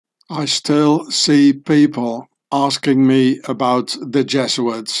I still see people asking me about the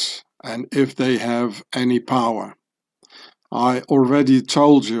Jesuits and if they have any power. I already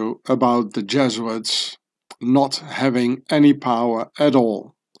told you about the Jesuits not having any power at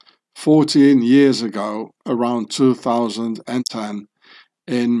all 14 years ago, around 2010,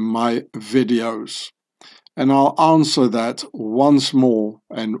 in my videos. And I'll answer that once more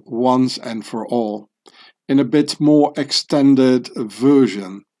and once and for all in a bit more extended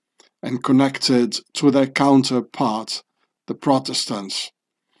version and connected to their counterpart, the Protestants,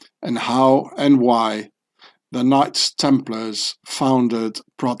 and how and why the Knights Templars founded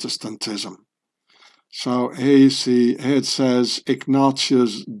Protestantism. So here it says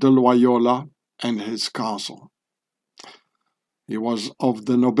Ignatius de Loyola and his castle. He was of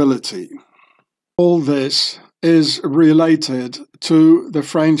the nobility. All this is related to the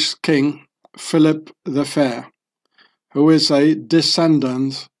French king Philip the Fair, who is a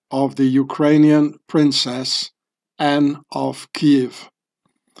descendant of the Ukrainian princess Anne of Kiev,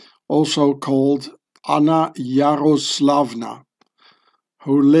 also called Anna Yaroslavna,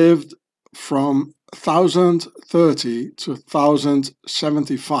 who lived from 1030 to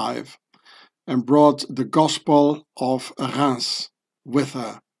 1075 and brought the Gospel of Reims with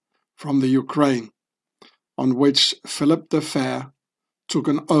her from the Ukraine, on which Philip the Fair took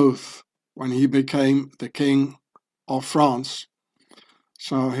an oath when he became the king of France.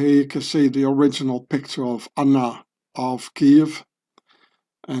 So here you can see the original picture of Anna of Kiev,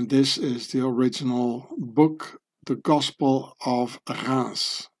 and this is the original book, the Gospel of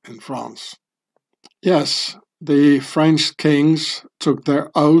Reims in France. Yes, the French kings took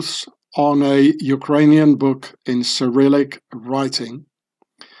their oaths on a Ukrainian book in Cyrillic writing.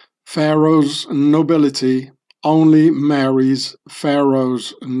 Pharaoh's nobility only marries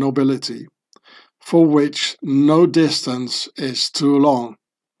Pharaoh's nobility, for which no distance is too long,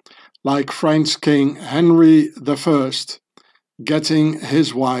 like French King Henry I getting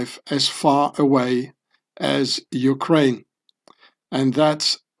his wife as far away as Ukraine, and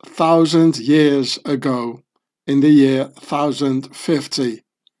that's 1,000 years ago, in the year 1050,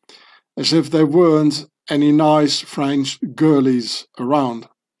 as if there weren't any nice French girlies around.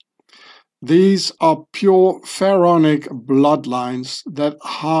 These are pure Pharaonic bloodlines that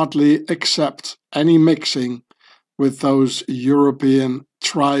hardly accept any mixing with those European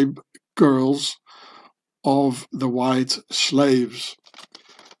tribe girls of the white slaves.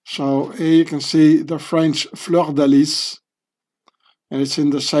 So here you can see the French fleur de lis, and it's in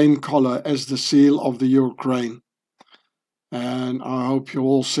the same color as the seal of the Ukraine. And I hope you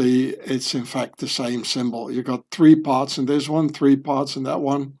all see it's in fact the same symbol. You got 3 parts in this one, 3 parts in that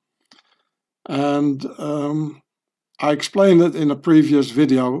one. And I explained it in a previous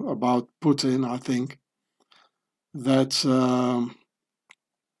video about Putin, I think, that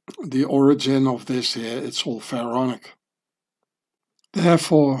the origin of this here, it's all Pharaonic.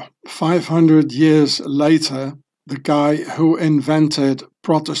 Therefore, 500 years later, the guy who invented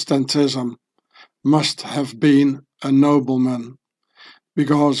Protestantism must have been a nobleman,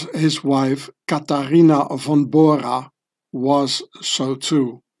 because his wife, Katharina von Bora, was so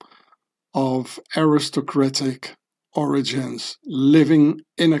too, of aristocratic origins, living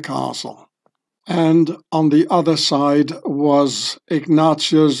in a castle. And on the other side was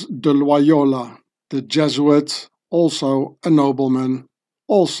Ignatius de Loyola, the Jesuit, also a nobleman,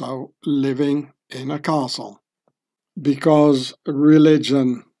 also living in a castle. Because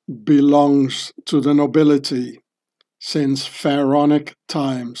religion belongs to the nobility since Pharaonic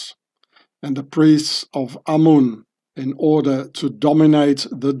times, and the priests of Amun, in order to dominate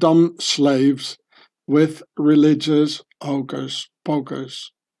the dumb slaves with religious hocus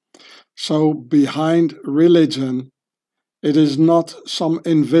pocus. So behind religion, it is not some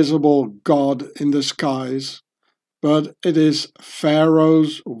invisible god in the skies, but it is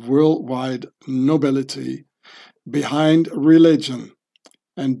Pharaoh's worldwide nobility behind religion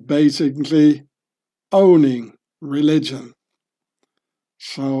and basically owning religion.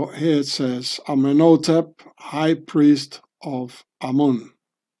 So here it says Amenhotep, high priest of Amun.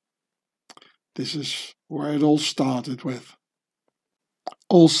 This is where it all started with.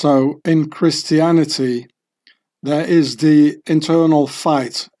 Also in Christianity, there is the internal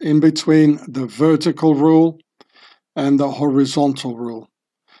fight in between the vertical rule and the horizontal rule.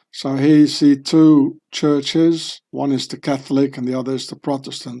 So here you see 2 churches, one is the Catholic and the other is the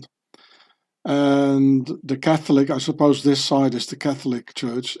Protestant. And the Catholic, I suppose this side is the Catholic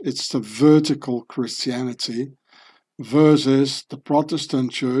Church, it's the vertical Christianity, versus the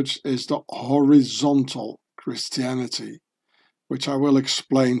Protestant Church is the horizontal Christianity, which I will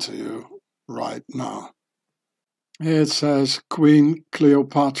explain to you right now. Here it says Queen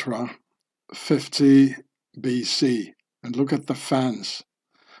Cleopatra, 50 BC. And look at the fans.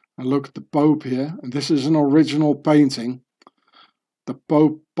 And look at the Pope here. And this is an original painting. The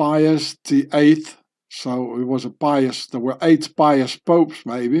Pope Pius VIII. So it was a pious. There were 8 pious popes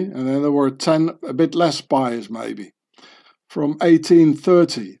maybe. And then there were 10 a bit less pious maybe. From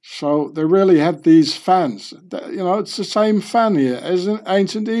 1830. So they really had these fans. You know, it's the same fan here as in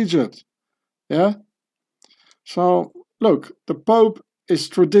ancient Egypt. Yeah? So, look, the Pope is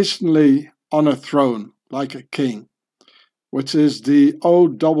traditionally on a throne, like a king, which is the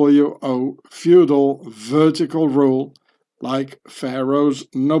OWO, feudal vertical rule, like Pharaoh's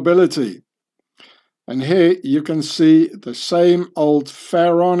nobility. And here you can see the same old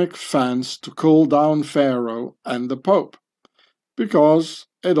Pharaonic fans to cool down Pharaoh and the Pope, because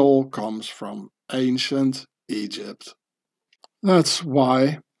it all comes from ancient Egypt. That's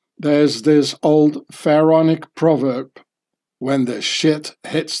why there's this old Pharaonic proverb, when the shit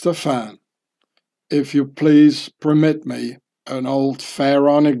hits the fan. If you please permit me an old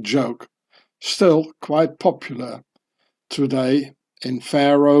Pharaonic joke, still quite popular today in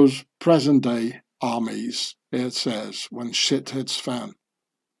Pharaoh's present-day armies. It says, when shit hits fan.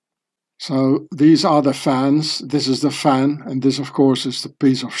 So these are the fans, this is the fan, and this of course is the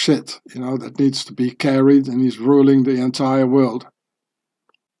piece of shit, you know, that needs to be carried, and he's ruling the entire world.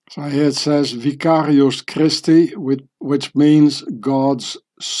 So here it says Vicarius Christi, which means God's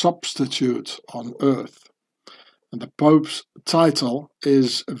substitute on earth. And the Pope's title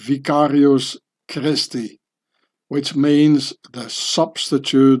is Vicarius Christi, which means the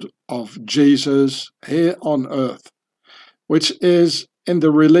substitute of Jesus here on earth, which is, in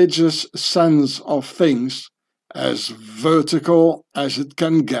the religious sense of things, as vertical as it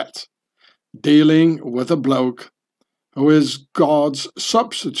can get, dealing with a bloke who is God's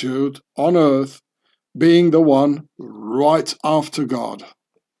substitute on earth, being the one right after God.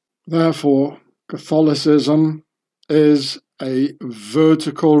 Therefore, Catholicism is a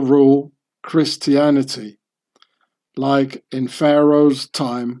vertical rule Christianity, like in Pharaoh's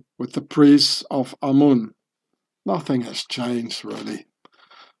time with the priests of Amun. Nothing has changed really.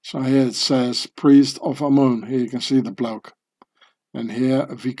 So here it says priest of Amun, here you can see the bloke. And here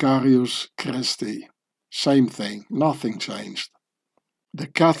Vicarius Christi. Same thing, nothing changed. The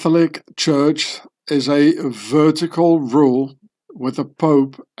Catholic Church is a vertical rule with the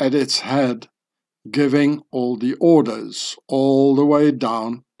Pope at its head, giving all the orders all the way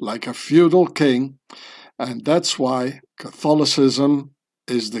down like a feudal king, and that's why Catholicism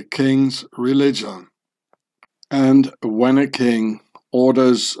is the king's religion. And when a king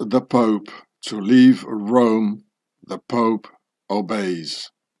orders the Pope to leave Rome, the Pope obeys.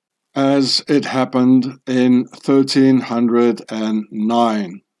 As it happened in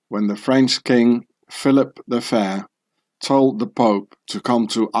 1309, when the French king Philip the Fair told the Pope to come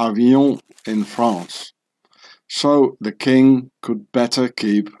to Avignon in France, so the king could better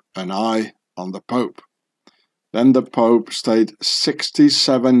keep an eye on the Pope. Then the Pope stayed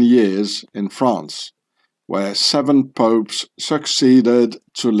 67 years in France, where 7 popes succeeded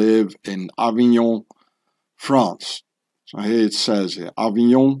to live in Avignon, France. So here it says here,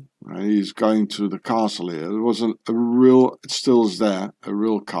 Avignon, he's going to the castle here. It was a real, it still is there, a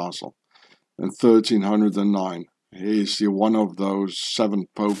real castle. In 1309, he's one of those 7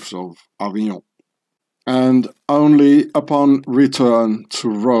 popes of Avignon. And only upon return to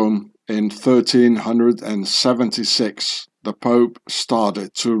Rome in 1376, the Pope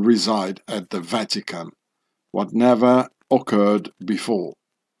started to reside at the Vatican, what never occurred before.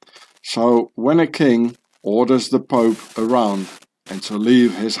 So when a king orders the Pope around and to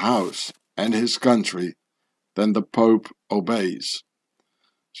leave his house and his country, then the Pope obeys.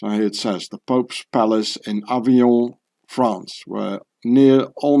 So here it says, the Pope's palace in Avignon, France, where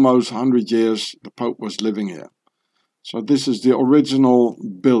near almost 100 years the Pope was living here. So this is the original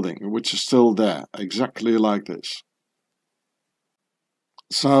building, which is still there, exactly like this.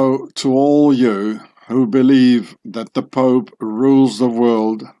 So to all you who believe that the Pope rules the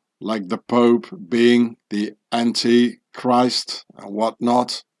world, like the Pope being the Antichrist and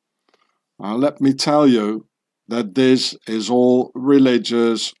whatnot, let me tell you that this is all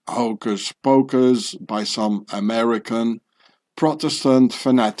religious hocus pocus by some American Protestant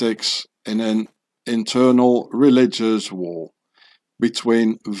fanatics in an internal religious war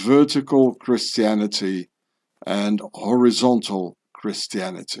between vertical Christianity and horizontal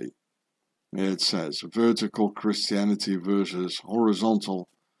Christianity. It says vertical Christianity versus horizontal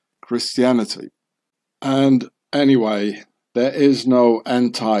Christianity. And anyway, there is no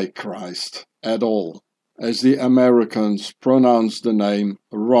Antichrist at all, as the Americans pronounce the name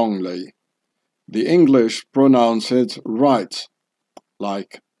wrongly, The English pronounce it right,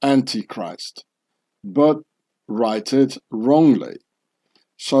 like Antichrist, but write it wrongly.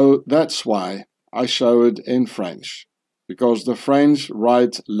 So that's why I show it in French, because the French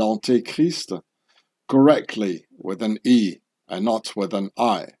write l'Antéchrist correctly with an E and not with an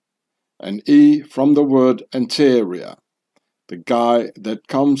I. An E from the word anterior, the guy that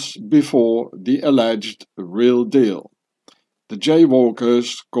comes before the alleged real deal. The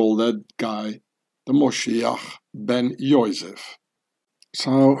jaywalkers call that guy the Moshiach ben Yosef.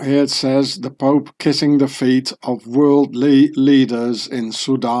 So here it says the Pope kissing the feet of worldly leaders in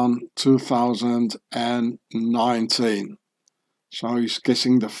Sudan 2019. So he's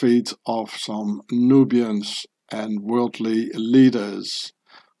kissing the feet of some Nubians and worldly leaders,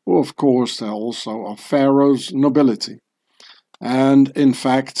 who of course they're also of Pharaoh's nobility. And in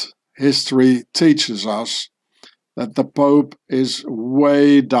fact, history teaches us that the Pope is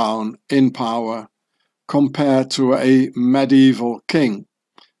way down in power compared to a medieval king,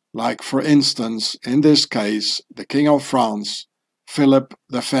 like for instance, in this case, the King of France, Philip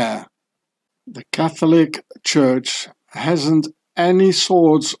the Fair. The Catholic Church hasn't any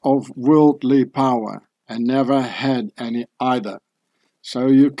sorts of worldly power and never had any either. So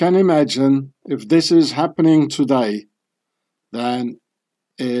you can imagine if this is happening today, then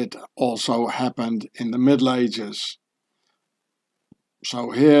it also happened in the Middle Ages.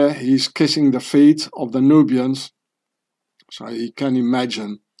 So here he's kissing the feet of the Nubians. So you can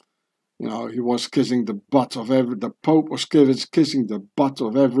imagine, you know, he was kissing the butt of the Pope was kissing the butt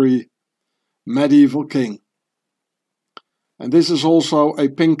of every medieval king. And this is also a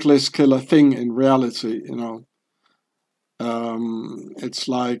pink list killer thing in reality, you know. It's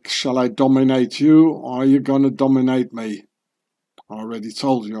like, shall I dominate you or are you going to dominate me? I already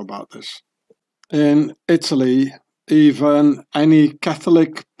told you about this. In Italy, even any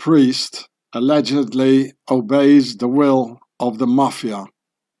Catholic priest allegedly obeys the will of the mafia,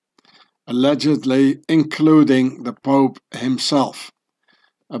 allegedly including the Pope himself,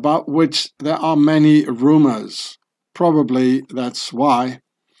 about which there are many rumors. Probably that's why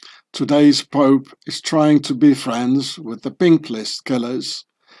today's Pope is trying to be friends with the pink list killers,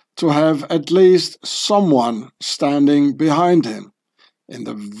 to have at least someone standing behind him in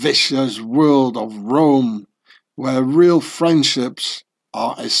the vicious world of Rome, where real friendships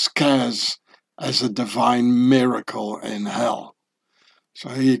are as scarce as a divine miracle in hell. So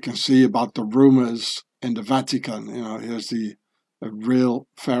here you can see about the rumors in the Vatican. You know, here's the real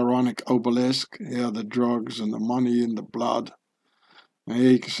pharaonic obelisk. Here are the drugs and the money and the blood. And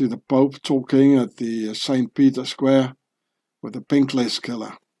here you can see the Pope talking at the St. Peter Square with a pink list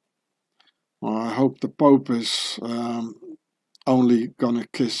killer. Well, I hope the Pope is only gonna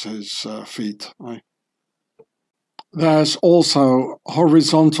kiss his feet. Right? There's also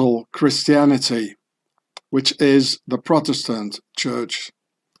horizontal Christianity, which is the Protestant church,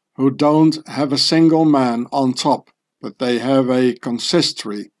 who don't have a single man on top, but they have a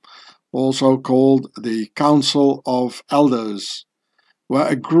consistory, also called the Council of Elders, where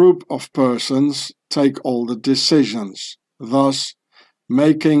a group of persons take all the decisions, thus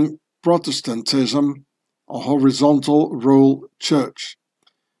making Protestantism a horizontal rule church.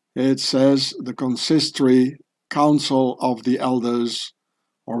 It says the consistory, Council of the Elders,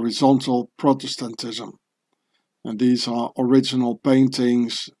 horizontal Protestantism. And these are original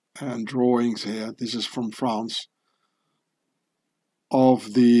paintings and drawings here. This is from France,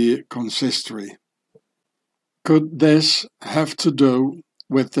 of the consistory. Could this have to do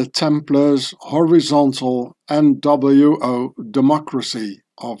with the Templars' horizontal NWO democracy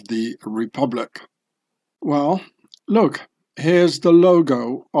of the Republic? Well, look, here's the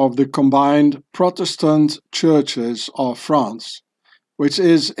logo of the combined Protestant churches of France, which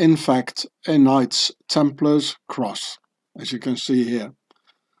is in fact a Knights Templars cross, as you can see here.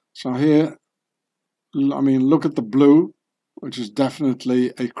 So here, I mean, look at the blue, which is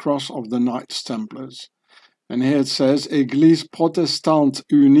definitely a cross of the Knights Templars. And here it says Église Protestante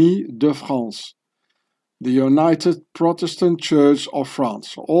Unie de France, the United Protestant Church of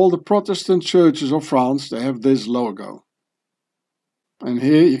France. So all the Protestant churches of France, they have this logo. And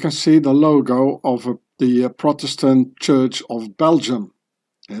here you can see the logo of the Protestant Church of Belgium.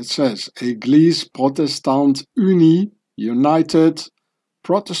 It says Église Protestante Unie, United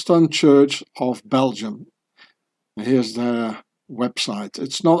Protestant Church of Belgium. And here's their website.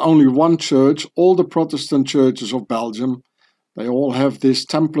 It's not only one church, all the Protestant churches of Belgium, they all have this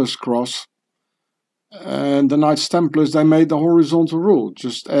Templars cross. And the Knights Templars, they made the horizontal rule,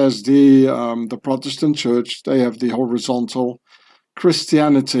 just as the Protestant church, they have the horizontal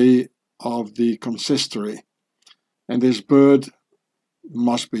Christianity of the consistory. And this bird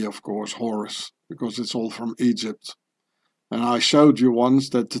must be, of course, Horus, because it's all from Egypt. And I showed you once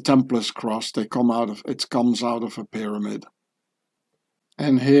that the Templars cross, it comes out of a pyramid.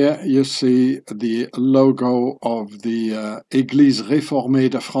 And here you see the logo of the Église Réformée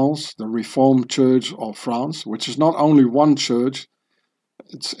de France, the Reformed Church of France, which is not only one church,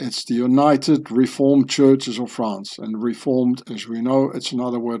 it's the United Reformed Churches of France. And Reformed, as we know, it's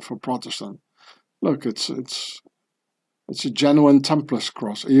another word for Protestant. Look, it's a genuine Templars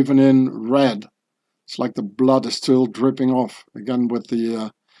cross, even in red. It's like the blood is still dripping off, again with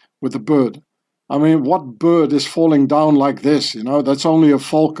the bird. I mean, what bird is falling down like this, you know? That's only a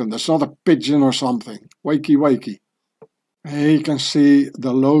falcon, that's not a pigeon or something. Wakey, wakey. Here you can see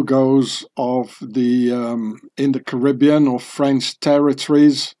the logos of the, in the Caribbean or French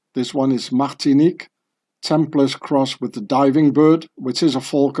territories. This one is Martinique. Templars cross with the diving bird, which is a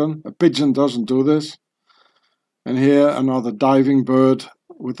falcon. A pigeon doesn't do this. And here another diving bird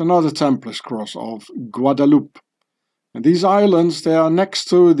with another Templars cross of Guadeloupe. And these islands, they are next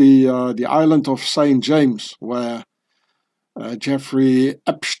to the island of St. James, where Jeffrey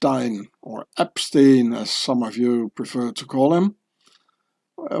Epstein, or Epstein as some of you prefer to call him,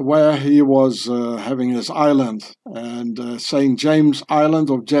 where he was having his island. And St. James Island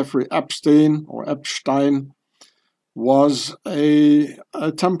of Jeffrey Epstein, or Epstein, was a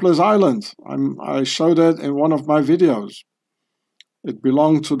Templars island. I showed it in one of my videos. It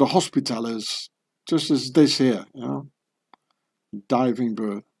belonged to the Hospitallers, just as this here, you know. Diving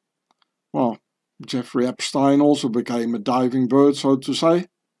bird. Well, Jeffrey Epstein also became a diving bird, so to say.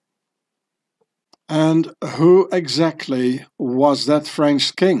 And who exactly was that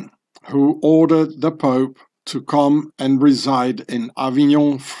French king who ordered the Pope to come and reside in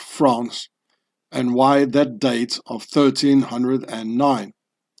Avignon, France? And why that date of 1309?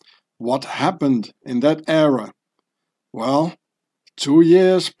 What happened in that era? Well, 2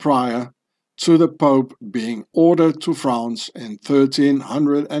 years prior to the Pope being ordered to France in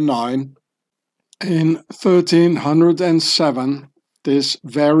 1309, in 1307, this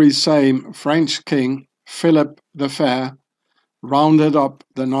very same French king, Philip the Fair, rounded up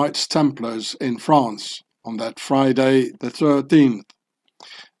the Knights Templars in France on that Friday the 13th.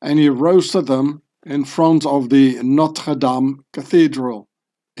 And he roasted them in front of the Notre Dame Cathedral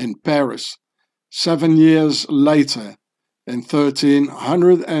in Paris 7 years later, in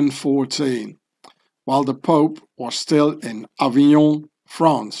 1314, while the Pope was still in Avignon,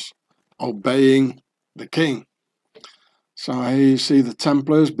 France, obeying the king. So here you see the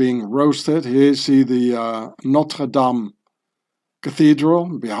Templars being roasted. Here you see the Notre Dame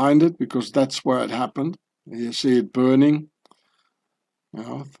Cathedral behind it, because that's where it happened. Here you see it burning, you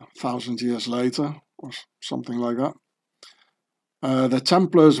know, 1,000 years later, or something like that. The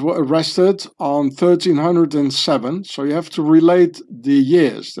Templars were arrested on 1307, so you have to relate the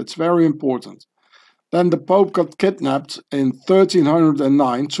years. That's very important. Then the Pope got kidnapped in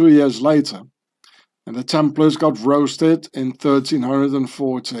 1309, 2 years later. And the Templars got roasted in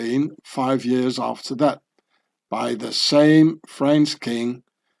 1314, 5 years after that, by the same French king,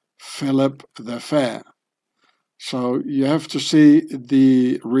 Philip the Fair. So you have to see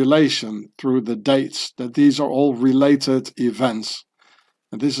the relation through the dates, that these are all related events.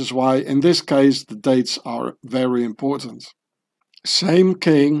 And this is why, in this case, the dates are very important. Same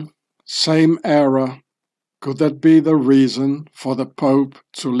king, same era. Could that be the reason for the Pope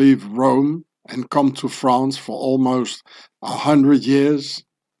to leave Rome and come to France for almost 100 years?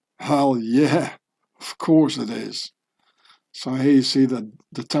 Hell yeah, of course it is. So here you see the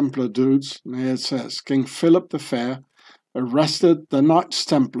Templar dudes, and here it says, King Philip the Fair arrested the Knights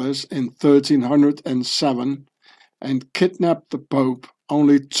Templars in 1307 and kidnapped the Pope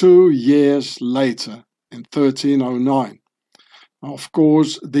only 2 years later, in 1309. Of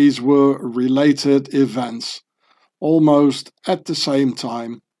course, these were related events, almost at the same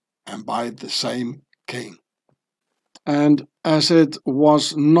time and by the same king. And as it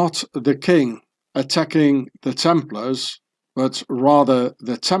was not the king attacking the Templars, but rather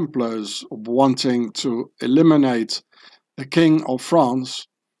the Templars wanting to eliminate the King of France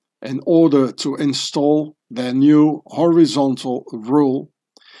in order to install their new horizontal rule,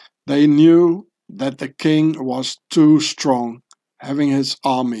 they knew that the king was too strong, having his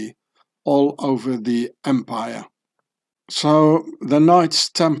army all over the empire. So the Knights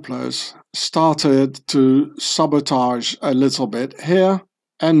Templars started to sabotage a little bit here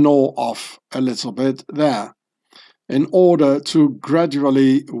and gnaw off a little bit there, in order to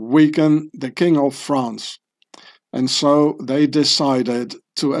gradually weaken the King of France. And so they decided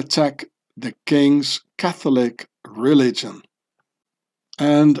to attack the king's Catholic religion.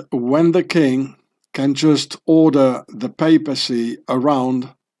 And when the king can just order the papacy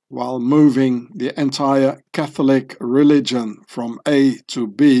around while moving the entire Catholic religion from A to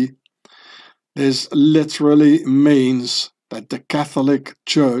B, this literally means that the Catholic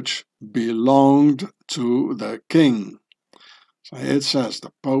Church belonged to the king. So it says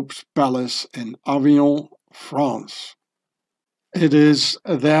the Pope's palace in Avignon, France. It is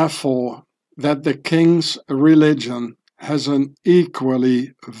therefore that the king's religion has an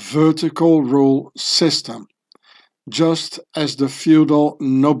equally vertical rule system, just as the feudal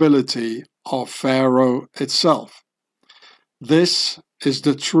nobility of Pharaoh itself. This is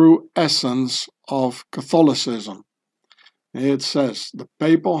the true essence of Catholicism. It says the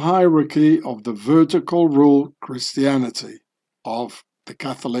papal hierarchy of the vertical rule Christianity of the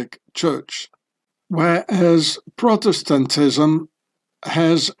Catholic Church, whereas Protestantism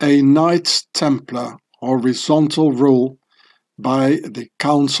has a Knights Templar horizontal rule by the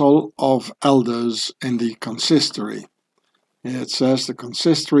Council of Elders in the Consistory. It says the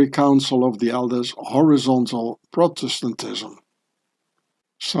Consistory Council of the Elders, horizontal Protestantism.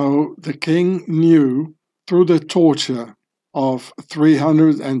 So the king knew through the torture of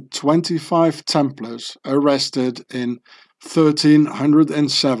 325 Templars arrested in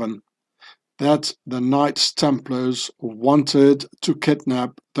 1307 that the Knights Templars wanted to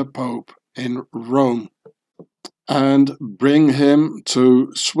kidnap the Pope in Rome and bring him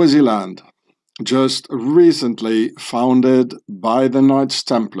to Swaziland, just recently founded by the Knights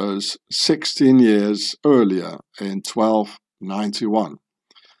Templars 16 years earlier in 1291.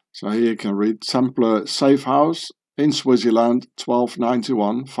 So here you can read Templar Safe House in Swaziland,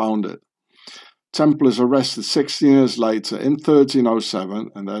 1291, founded. Templars arrested 16 years later in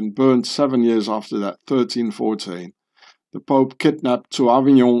 1307 and then burned 7 years after that, 1314. The Pope kidnapped to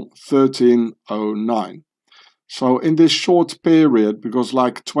Avignon, 1309. So in this short period, because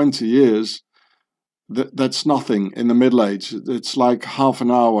like 20 years, that's nothing in the Middle Age. It's like half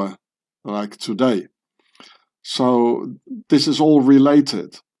an hour, like today. So this is all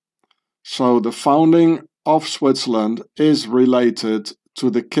related. So the founding of Switzerland is related to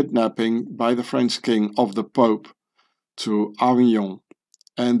the kidnapping by the French king of the Pope to Avignon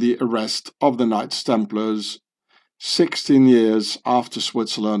and the arrest of the Knights Templars 16 years after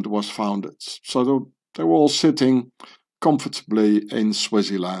Switzerland was founded. So they were all sitting comfortably in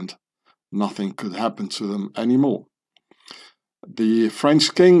Swaziland. Nothing could happen to them anymore. The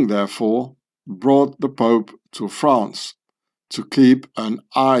French king, therefore, brought the Pope to France to keep an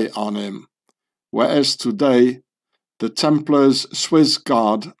eye on him, whereas today the Templars' Swiss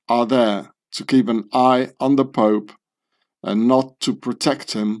Guard are there to keep an eye on the Pope and not to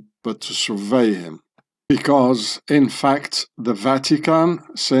protect him but to survey him. Because, in fact, the Vatican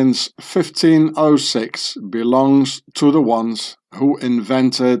since 1506 belongs to the ones who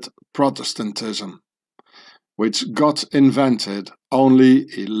invented Protestantism, which got invented only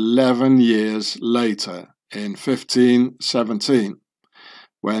 11 years later in 1517,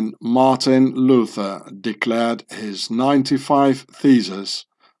 when Martin Luther declared his 95 Theses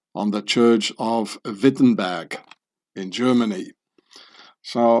on the Church of Wittenberg in Germany.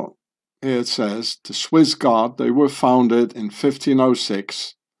 So here it says, the Swiss Guard, they were founded in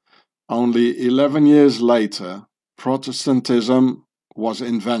 1506. Only 11 years later, Protestantism was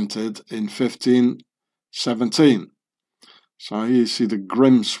invented in 1517. So here you see the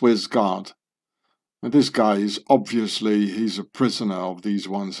grim Swiss Guard. And this guy is obviously, he's a prisoner of these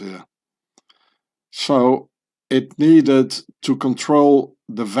ones here. So it needed to control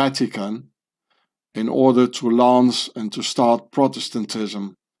the Vatican in order to launch and to start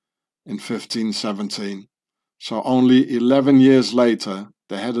Protestantism in 1517. So only 11 years later,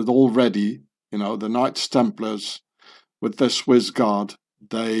 they had it all ready. You know, the Knights Templars with their Swiss Guard,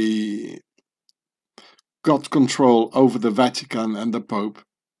 they got control over the Vatican and the Pope,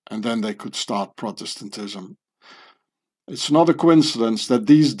 and then they could start Protestantism. It's not a coincidence that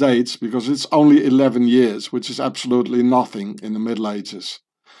these dates, because it's only 11 years, which is absolutely nothing in the Middle Ages,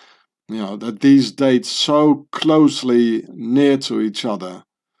 you know, that these dates so closely near to each other,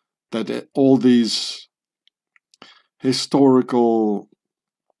 that all these historical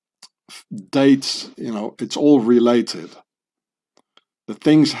dates, you know, it's all related. The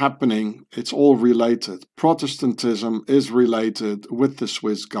things happening, it's all related. Protestantism is related with the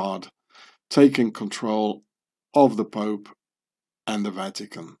Swiss Guard taking control of the Pope and the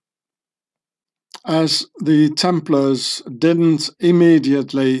Vatican. As the Templars didn't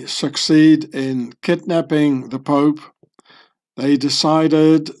immediately succeed in kidnapping the Pope, they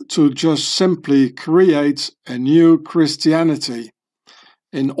decided to just simply create a new Christianity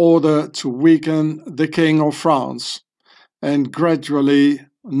in order to weaken the King of France and gradually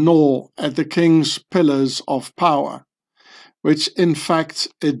nor at the king's pillars of power, which in fact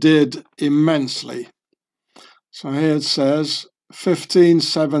it did immensely. So here it says,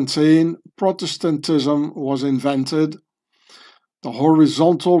 1517, Protestantism was invented, the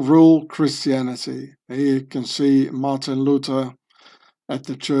horizontal rule Christianity. Here you can see Martin Luther at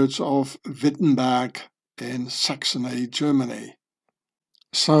the Church of Wittenberg in Saxony, Germany.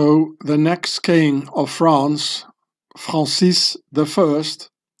 So the next king of France, Francis I,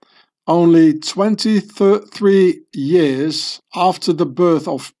 only 23 years after the birth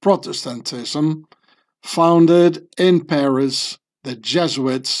of Protestantism, founded in Paris the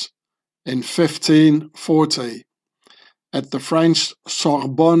Jesuits in 1540 at the French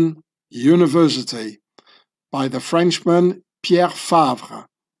Sorbonne University by the Frenchman Pierre Fabre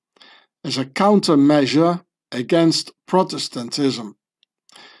as a countermeasure against Protestantism.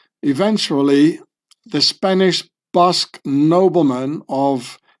 Eventually, the Spanish Basque nobleman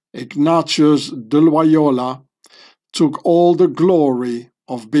of Ignatius de Loyola took all the glory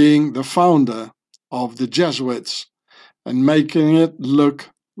of being the founder of the Jesuits and making it look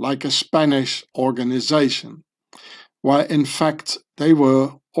like a Spanish organization, while in fact they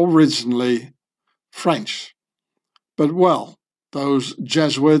were originally French. But well, those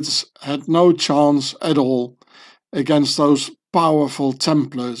Jesuits had no chance at all against those powerful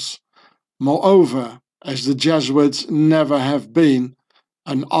Templars. Moreover, as the Jesuits never have been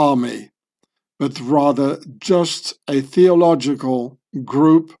an army, but rather just a theological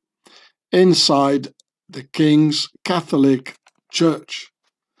group inside the King's Catholic Church.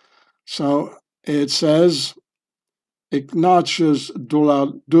 So it says Ignatius de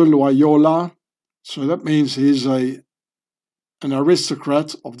Loyola, so that means he's an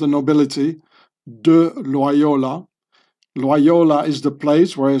aristocrat of the nobility, de Loyola. Loyola is the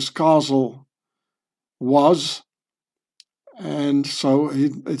place where his castle was, and so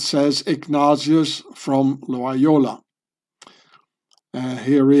it says Ignatius from Loyola.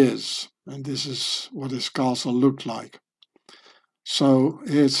 Here he is, and this is what his castle looked like. So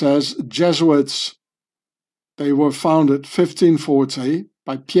here it says Jesuits, they were founded 1540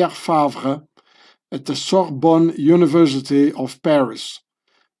 by Pierre Fabre at the Sorbonne University of Paris,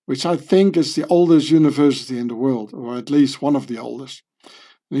 which I think is the oldest university in the world, or at least one of the oldest.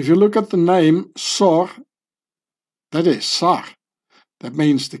 And if you look at the name Sor, that is Tsar. That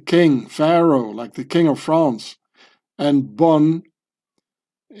means the king, Pharaoh, like the king of France. And Bonne,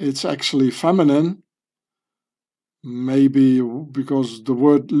 it's actually feminine, maybe because the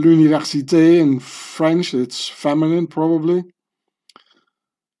word l'université in French, it's feminine probably.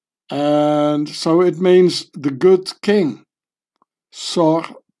 And so it means the good king,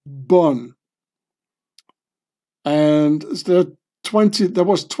 Sorbonne. And there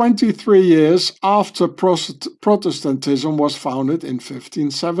was 23 years after Protestantism was founded in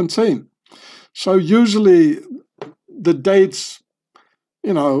 1517. So usually the dates,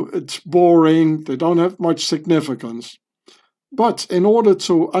 you know, it's boring, they don't have much significance. But in order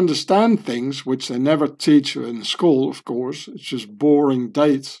to understand things, which they never teach you in school, of course, it's just boring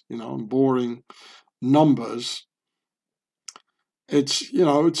dates, you know, and boring numbers. It's, you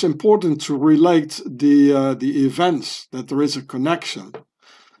know, it's important to relate the events, that there is a connection.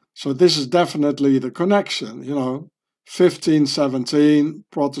 So this is definitely the connection, you know, 1517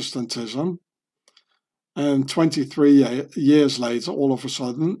 Protestantism, and 23 years later, all of a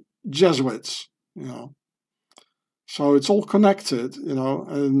sudden, Jesuits, you know. So it's all connected, you know,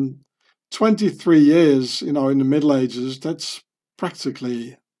 and 23 years, you know, in the Middle Ages, that's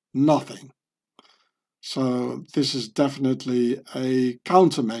practically nothing. So this is definitely a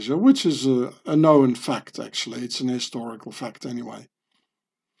countermeasure, which is a known fact, actually. It's an historical fact anyway,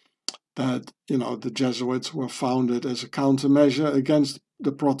 that, you know, the Jesuits were founded as a countermeasure against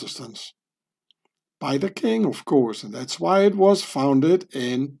the Protestants. By the king, of course, and that's why it was founded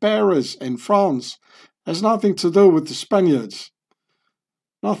in Paris, in France. It has nothing to do with the Spaniards.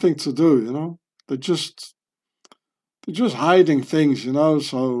 Nothing to do, you know. They're just hiding things, you know,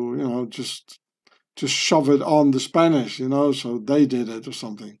 so, you know, just shove it on the Spanish, you know, so they did it or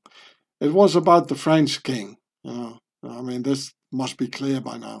something. It was about the French king, you know. I mean, this must be clear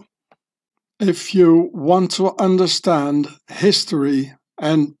by now. If you want to understand history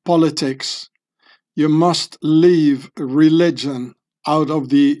and politics, you must leave religion out of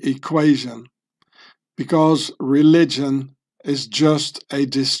the equation, because religion is just a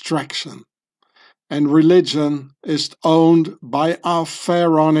distraction. And religion is owned by our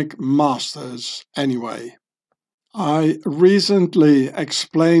Pharaonic masters anyway. I recently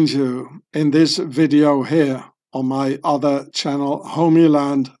explained you in this video here on my other channel,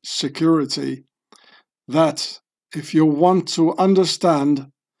 Homeland Security, that if you want to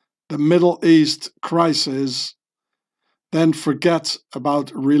understand the Middle East crisis, then forget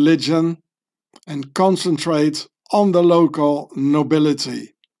about religion and concentrate on the local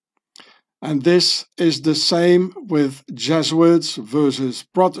nobility. And this is the same with Jesuits versus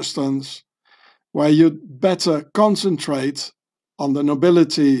Protestants, where you'd better concentrate on the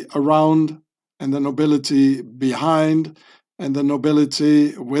nobility around and the nobility behind and the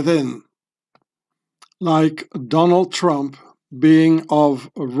nobility within. Like Donald Trump being of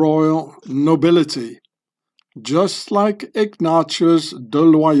royal nobility, just like Ignatius de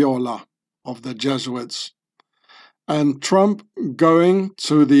Loyola of the Jesuits, and Trump going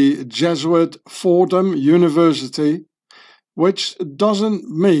to the Jesuit Fordham University, which doesn't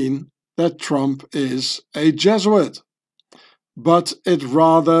mean that Trump is a Jesuit, but it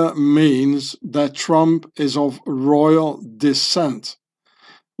rather means that Trump is of royal descent,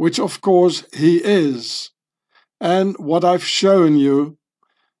 which of course he is. And what I've shown you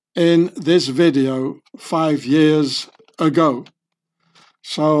in this video 5 years ago.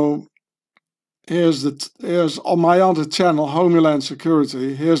 So here's on my other channel, Homeland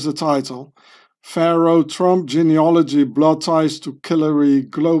Security, here's the title: Pharaoh Trump Genealogy, Blood Ties to Hillary,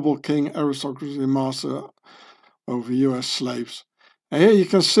 Global King Aristocracy Master over US Slaves. And here you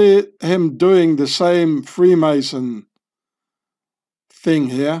can see him doing the same Freemason thing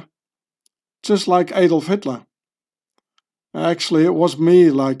here, just like Adolf Hitler. Actually, it was me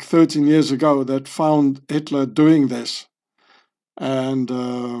like 13 years ago that found Hitler doing this. And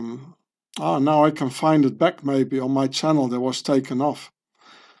now I can find it back maybe on my channel that was taken off.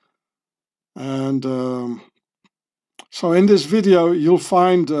 And so in this video you'll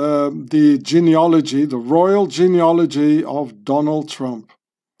find the genealogy, the royal genealogy of Donald Trump,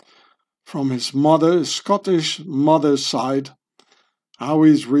 from his mother, his Scottish mother's side, how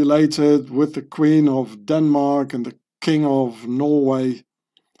he's related with the Queen of Denmark and the King of Norway.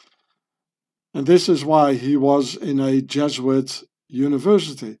 And this is why he was in a Jesuit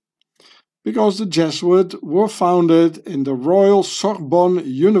university, because the Jesuits were founded in the Royal Sorbonne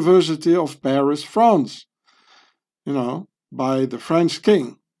University of Paris, France, by the French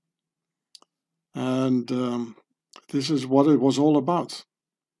king. And this is what it was all about.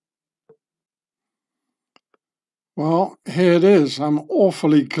 Well, here it is. I'm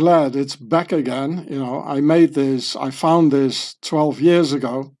awfully glad it's back again. I found this 12 years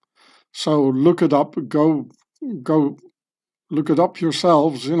ago. So look it up, go look it up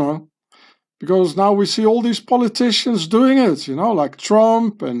yourselves, because now we see all these politicians doing it, like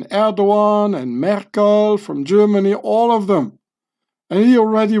Trump and Erdogan and Merkel from Germany, all of them. And he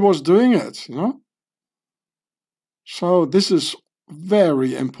already was doing it, So this is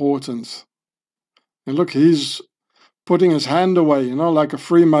very important. And look, he's putting his hand away, like a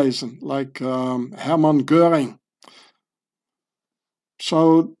Freemason, like Hermann Göring.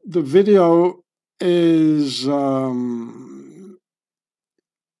 So the video is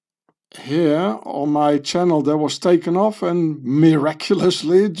here on my channel that was taken off, and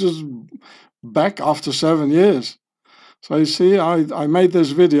miraculously just back after 7 years. So you see, I made this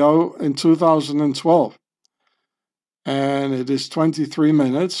video in 2012 and it is 23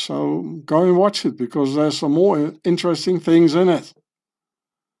 minutes, so go and watch it because there's some more interesting things in it.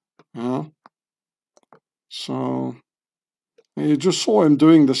 So you just saw him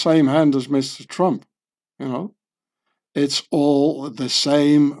doing the same hand as Mr. Trump, It's all the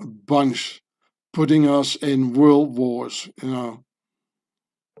same bunch putting us in world wars,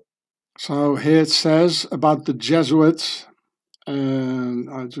 So here it says about the Jesuits, and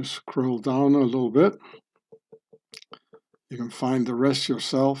I just scroll down a little bit. You can find the rest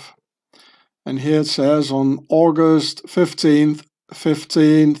yourself. And here it says on August 15th,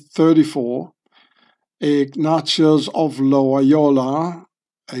 1534, Ignatius of Loyola,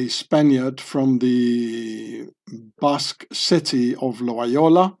 a Spaniard from the Basque city of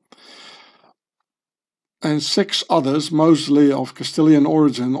Loyola, and 6 others, mostly of Castilian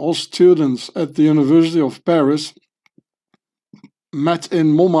origin, all students at the University of Paris, met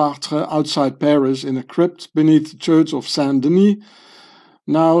in Montmartre outside Paris in a crypt beneath the church of Saint-Denis,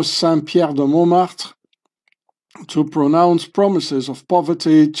 now Saint-Pierre de Montmartre, to pronounce promises of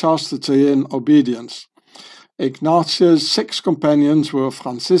poverty, chastity, and obedience. Ignatius' 6 companions were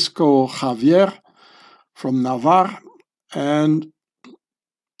Francisco Javier from Navarre, and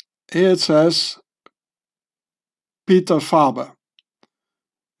here it says Peter Faber,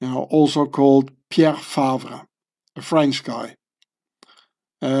 also called Pierre Favre, a French guy.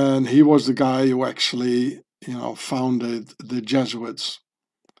 And he was the guy who actually, founded the Jesuits.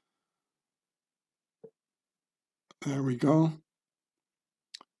 There we go.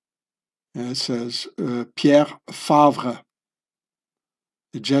 It says Pierre Favre,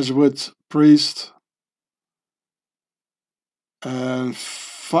 the Jesuit priest. And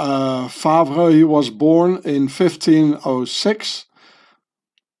Favre, he was born in 1506.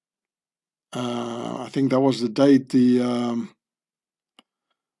 I think that was the date the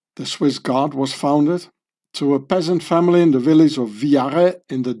Swiss Guard was founded, to a peasant family in the village of Villaret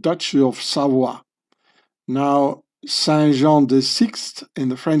in the Duchy of Savoie, now Saint-Jean-de-Sixte in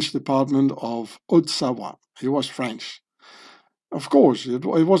the French department of Haute-Savoie. He was French. Of course, it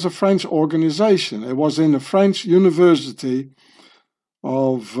was a French organization. It was in the French University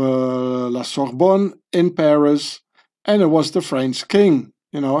of La Sorbonne in Paris, and it was the French king,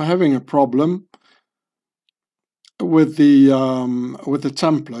 having a problem with the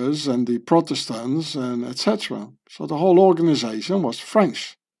Templars and the Protestants and etc. So the whole organization was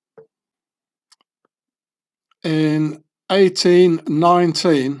French. In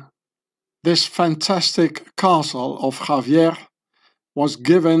 1819, this fantastic castle of Javier was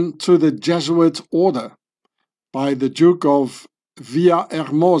given to the Jesuit order by the Duke of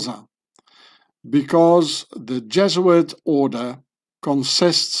Villahermosa, because the Jesuit order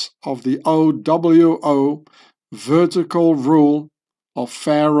consists of the OWO vertical rule of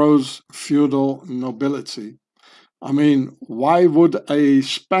Pharaoh's feudal nobility. I mean, why would a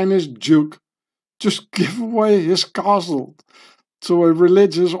Spanish duke just give away his castle to a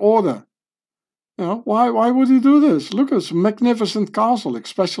religious order? Why would he do this? Look, it's a magnificent castle,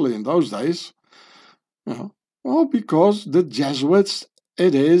 especially in those days. Well, because the Jesuits,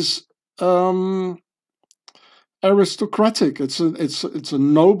 it is aristocratic. It's a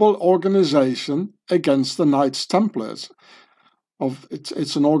noble organization against the Knights Templars.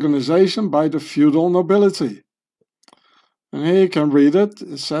 It's an organization by the feudal nobility. And here you can read it.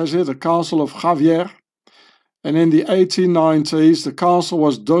 It says here the Castle of Javier. And in the 1890s, the castle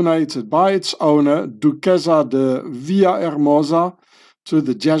was donated by its owner, Duquesa de Villahermosa, to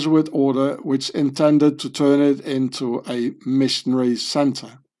the Jesuit order, which intended to turn it into a missionary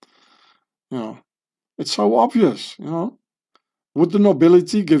center. It's so obvious, Would the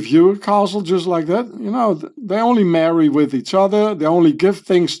nobility give you a castle just like that? They only marry with each other, they only give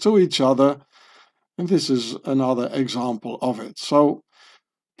things to each other, and this is another example of it. So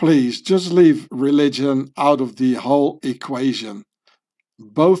please, just leave religion out of the whole equation.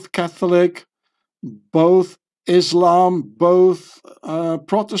 Both Catholic, both Islam, both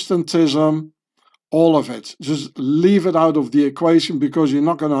Protestantism, all of it. Just leave it out of the equation, because you're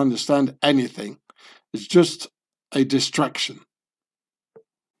not going to understand anything. It's just a distraction.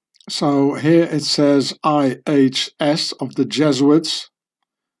 So here it says IHS of the Jesuits,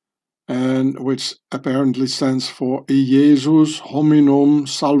 and which apparently stands for Iesus Hominum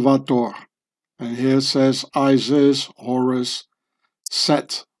Salvator. And here it says Isis, Horus,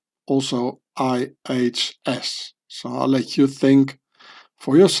 Set, also IHS. So I'll let you think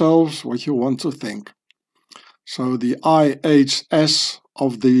for yourselves what you want to think. So the IHS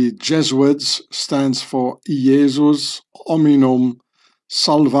of the Jesuits stands for Iesus Hominum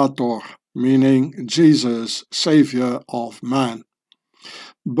Salvator, meaning Jesus, Savior of man.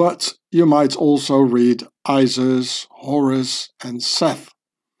 But you might also read Isis, Horus, and Seth,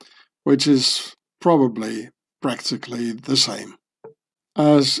 which is probably practically the same.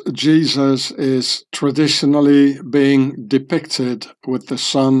 As Jesus is traditionally being depicted with the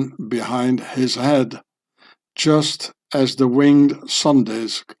sun behind his head, just as the winged sun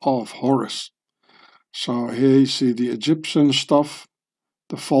disk of Horus. So here you see the Egyptian stuff,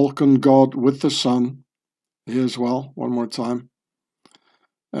 the falcon god with the sun, here as well, one more time.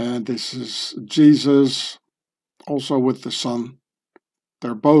 And this is Jesus, also with the sun.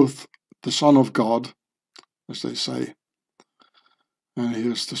 They're both the Son of God, as they say. And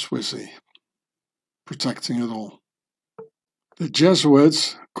here's the Swissy, protecting it all. The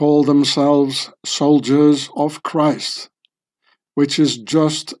Jesuits call themselves soldiers of Christ, which is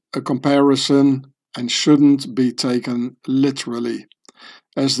just a comparison and shouldn't be taken literally,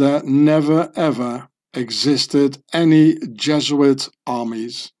 as there never ever existed any Jesuit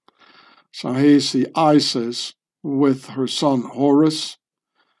armies. So here's the Isis with her son Horus.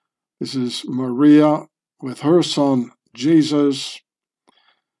 This is Maria with her son Jesus.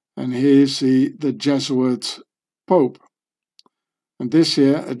 And here you see the Jesuit Pope. And this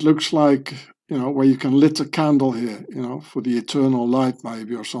here, it looks like, where you can lit a candle here, for the eternal light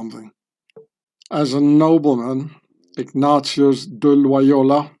maybe or something. As a nobleman, Ignatius de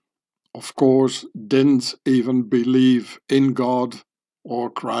Loyola, of course, didn't even believe in God or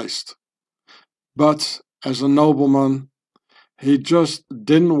Christ. But as a nobleman, he just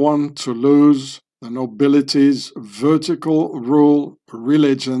didn't want to lose the nobility's vertical rule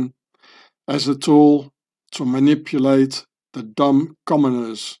religion, as a tool to manipulate the dumb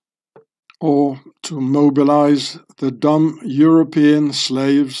commoners, or to mobilize the dumb European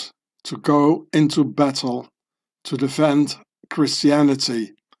slaves to go into battle to defend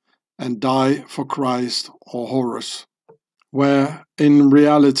Christianity and die for Christ or Horus, where in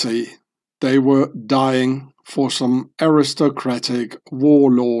reality they were dying for some aristocratic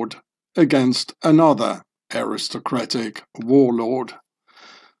warlord against another aristocratic warlord.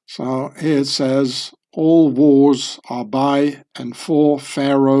 So here it says, all wars are by and for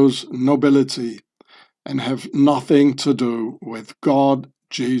Pharaoh's nobility and have nothing to do with God,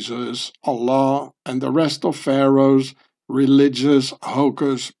 Jesus, Allah, and the rest of Pharaoh's religious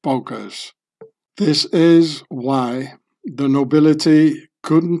hocus pocus. This is why the nobility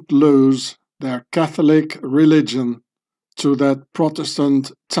couldn't lose their Catholic religion to that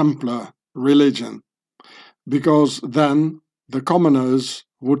Protestant Templar religion, because then the commoners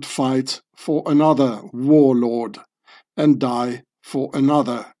would fight for another warlord and die for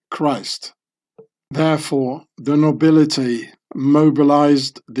another Christ. Therefore, the nobility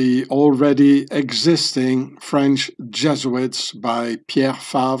mobilized the already existing French Jesuits by Pierre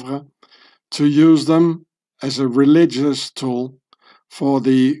Favre to use them as a religious tool for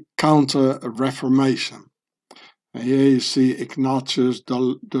the Counter-Reformation. And here you see Ignatius de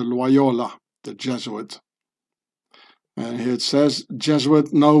Loyola, the Jesuit. And here it says,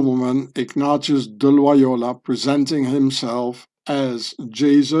 Jesuit nobleman Ignatius de Loyola presenting himself as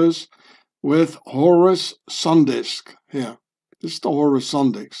Jesus with Horus Sundisc. Here, this is the Horus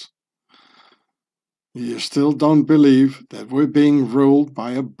Sundisc. You still don't believe that we're being ruled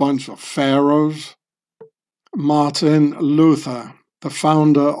by a bunch of pharaohs? Martin Luther, the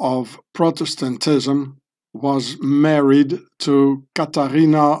founder of Protestantism, was married to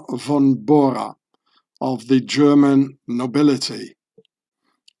Katharina von Bora of the German nobility,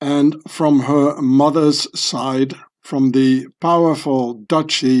 and from her mother's side, from the powerful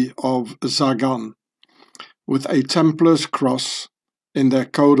Duchy of Zagan, with a Templars cross in their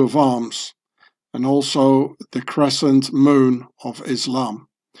coat of arms, and also the crescent moon of Islam,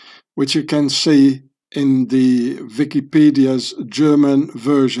 which you can see in the Wikipedia's German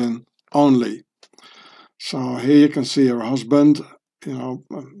version only. So here you can see her husband,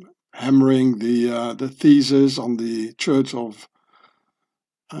 hammering the thesis on the Church of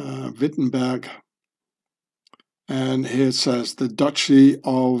Wittenberg. And here it says the Duchy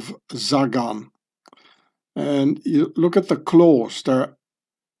of Zagan. And you look at the claws. There are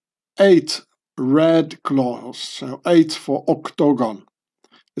 8 red claws, so 8 for octagon.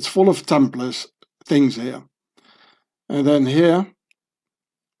 It's full of Templars things here. And then here,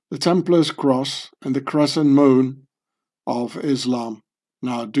 the Templars cross and the crescent moon of Islam.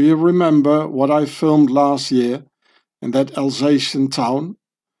 Now, do you remember what I filmed last year in that Alsatian town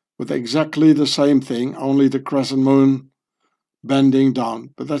with exactly the same thing, only the crescent moon bending down,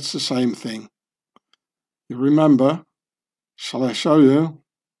 but that's the same thing. You remember? Shall I show you?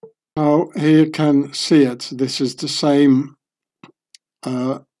 Now, here you can see it. This is the same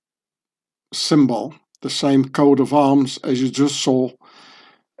symbol, the same coat of arms as you just saw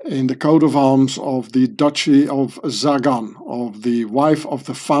in the coat of arms of the Duchy of Zagan, of the wife of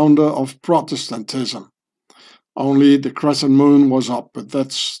the founder of Protestantism. Only the crescent moon was up, but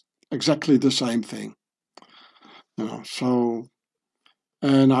that's exactly the same thing.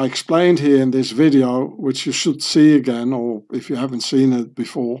 And I explained here in this video, which you should see again, or if you haven't seen it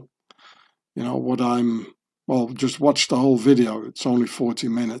before, just watch the whole video. It's only 40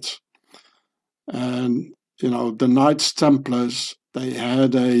 minutes. And, the Knights Templars, they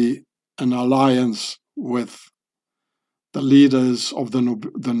had an alliance with the leaders of the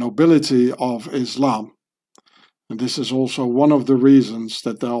nobility of Islam. And this is also one of the reasons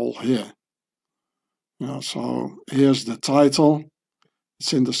that they're all here. So here's the title.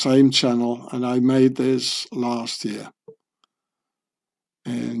 It's in the same channel, and I made this last year.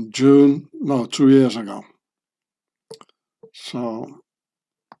 In June, 2 years ago. So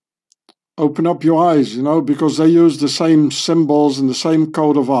open up your eyes, because they use the same symbols and the same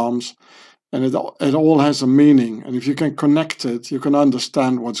coat of arms, and it all has a meaning. And if you can connect it, you can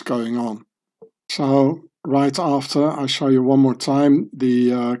understand what's going on. So right after, I show you one more time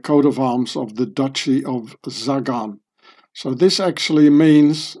the coat of arms of the Duchy of Zagan. So this actually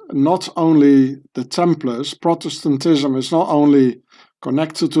means not only the Templars. Protestantism is not only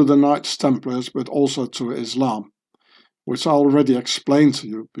connected to the Knights Templars, but also to Islam, which I already explained to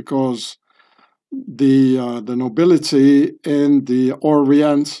you, because the nobility in the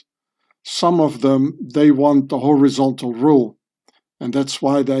Orient, some of them, they want the horizontal rule. And that's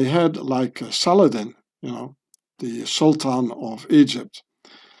why they had like Saladin, the Sultan of Egypt.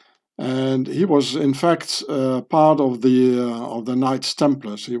 And he was, in fact, part of the Knights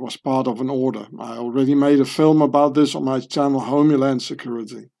Templars. He was part of an order. I already made a film about this on my channel, Homeland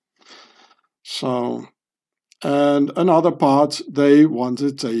Security. So, and another part, they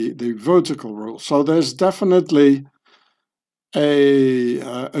wanted the vertical rule. So there's definitely a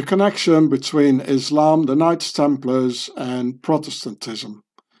connection between Islam, the Knights Templars, and Protestantism,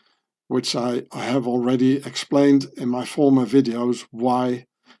 which I have already explained in my former videos why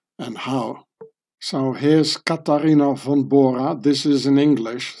and how. So here's Katharina von Bora. This is in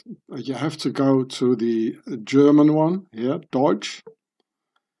English. You have to go to the German one here, Deutsch.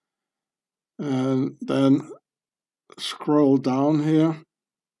 And then scroll down here.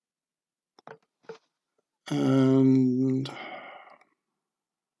 And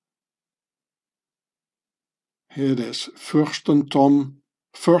here it is, Fürstentum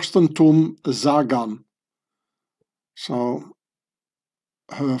Sagan. So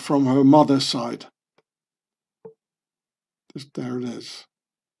from her mother's side. There it is.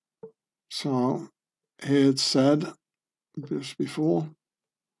 So here it said just before.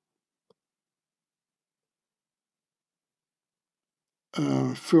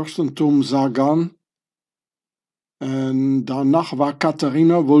 Fürstentum Sagan. En danach war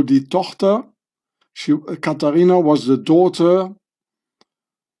Katharina wohl die Tochter. Katharina was the daughter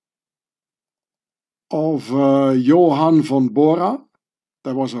of Johann von Bora.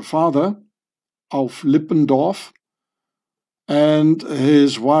 That was her father, of Lippendorf, and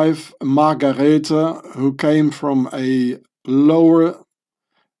his wife Margarethe, who came from a lower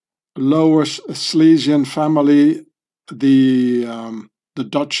Silesian family, the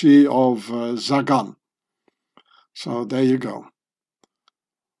Duchy of Sagan. So there you go.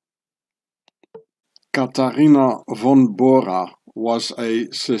 Katharina von Bora was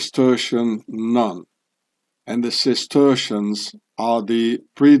a Cistercian nun, and the Cistercians are the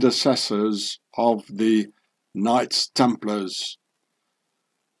predecessors of the Knights Templars.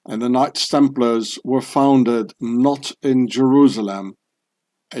 And the Knights Templars were founded not in Jerusalem,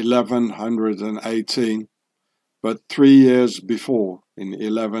 1118, but 3 years before, in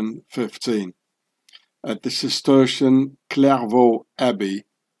 1115, at the Cistercian Clairvaux Abbey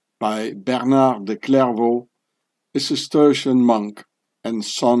by Bernard de Clairvaux, a Cistercian monk and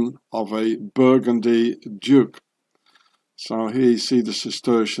son of a Burgundy duke. So here you see the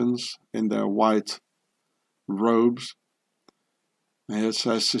Cistercians in their white robes. Here it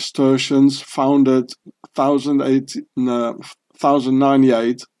says Cistercians founded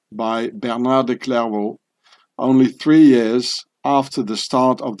 1098 by Bernard de Clairvaux, only 3 years after the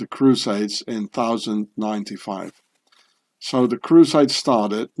start of the Crusades in 1095. So the Crusades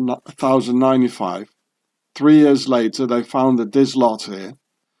started 1095. 3 years later they founded this lot here.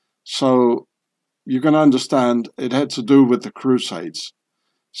 So you can understand it had to do with the Crusades.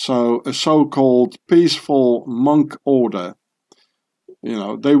 So a so-called peaceful monk order, you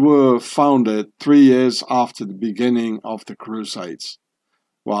know, they were founded 3 years after the beginning of the Crusades.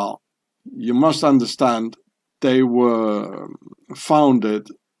 Well, you must understand they were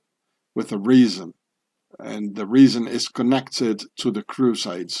founded with a reason, and the reason is connected to the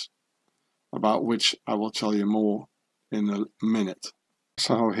Crusades, about which I will tell you more in a minute.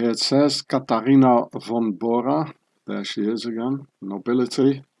 So here it says Katharina von Bora. There she is again,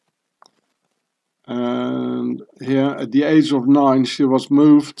 nobility. And here, at the age of 9, she was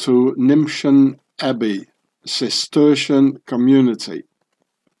moved to Nimschen Abbey, Cistercian community,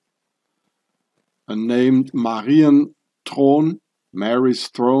 and named Marienthron, Mary's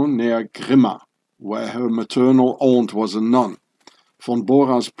Throne, near Grimma, where her maternal aunt was a nun. Von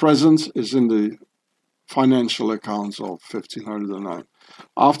Bora's presence is in the financial accounts of 1509.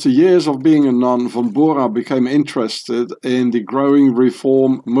 After years of being a nun, von Bora became interested in the growing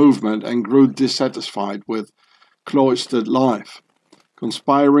reform movement and grew dissatisfied with cloistered life.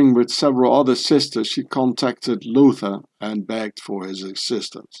 Conspiring with several other sisters, she contacted Luther and begged for his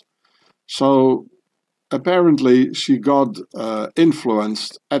assistance. So apparently she got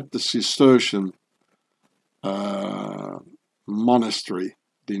influenced at the Cistercian monastery,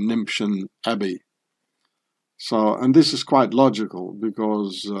 the Nimschen Abbey. So, and this is quite logical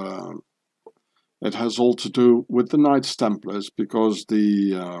because it has all to do with the Knights Templars, because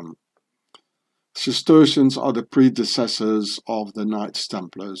the Cistercians are the predecessors of the Knights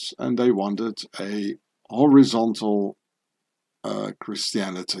Templars, and they wanted a horizontal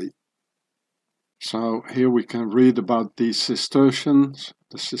Christianity. So here we can read about the Cistercians,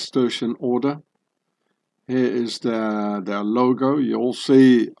 the Cistercian order. Here is their logo. You'll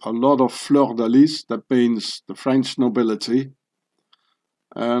see a lot of fleur-de-lis, that means the French nobility.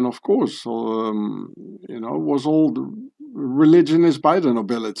 And of course, you know, was all religion is by the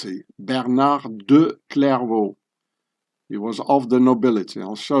nobility. Bernard de Clairvaux. He was of the nobility.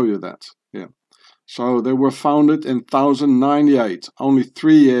 I'll show you that. Yeah. So they were founded in 1098, only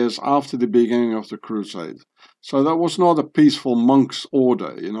 3 years after the beginning of the crusade. So that was not a peaceful monk's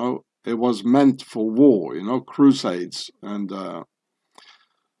order, you know. It was meant for war, you know, crusades. And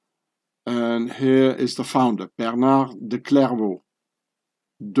here is the founder, Bernard de Clairvaux.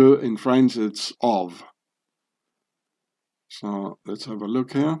 De in French, it's of. So let's have a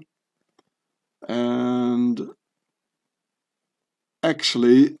look here. And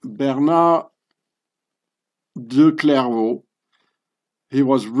actually, Bernard de Clairvaux, he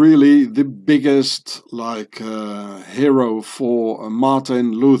was really the biggest hero for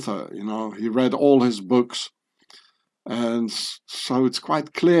Martin Luther. You know, he read all his books, and so it's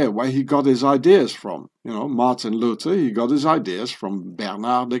quite clear where he got his ideas from. You know, Martin Luther, he got his ideas from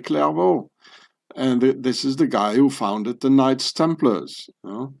Bernard de Clairvaux, and this is the guy who founded the Knights Templars. You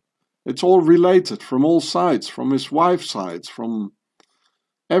know, it's all related from all sides, from his wife's sides, from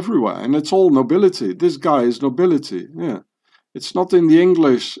everywhere, and it's all nobility. This guy is nobility. Yeah. It's not in the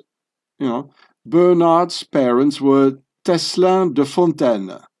English, you know. Bernard's parents were Tesselin de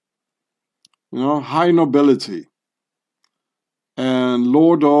Fontaine, you know, high nobility, and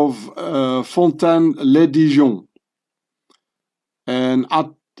Lord of Fontaine-les-Dijon, and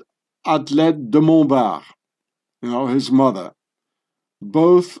Adelaide de Montbard, you know, his mother.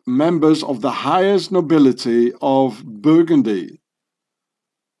 Both members of the highest nobility of Burgundy.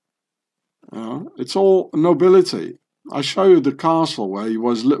 You know, it's all nobility. I show you the castle where he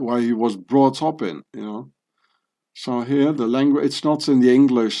was brought up in, you know. So here the language, it's not in the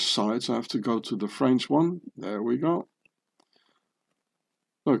English side, so I have to go to the French one. There we go.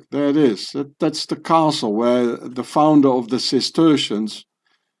 Look, there it is. That's the castle where the founder of the Cistercians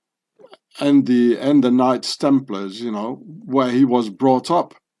and the Knights Templars, you know, where he was brought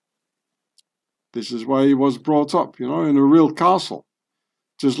up. This is where he was brought up, you know, in a real castle.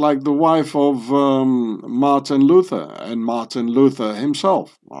 Just like the wife of Martin Luther and Martin Luther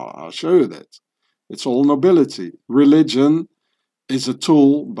himself. I'll show you that. It's all nobility. Religion is a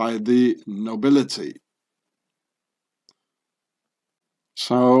tool by the nobility.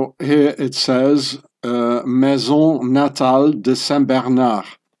 So here it says Maison Natale de Saint Bernard.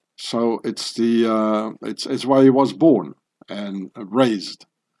 So it's it's where he was born and raised.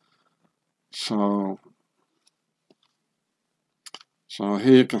 So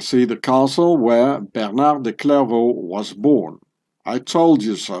here you can see the castle where Bernard de Clairvaux was born. I told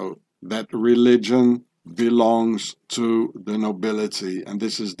you so, that religion belongs to the nobility, and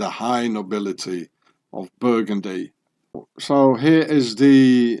this is the high nobility of Burgundy. So here is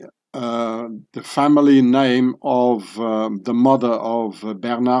the family name of the mother of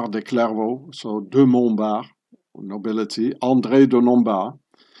Bernard de Clairvaux, so de Montbard, nobility, André de Montbard,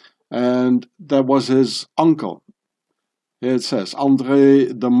 and that was his uncle. Here it says, André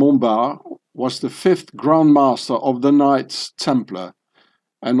de Montbard was the 5th Grand Master of the Knights Templar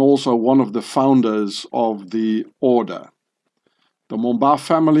and also one of the founders of the order. The Montbard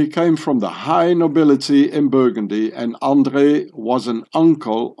family came from the high nobility in Burgundy, and André was an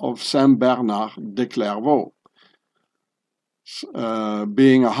uncle of Saint Bernard de Clairvaux,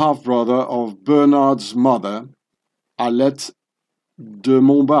 being a half-brother of Bernard's mother, Alette de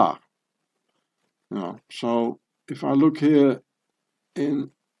Montbard. You know, so if I look here in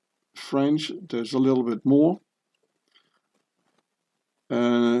French, there's a little bit more.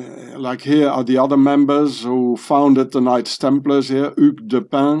 Like here are the other members who founded the Knights Templars here, Hugues de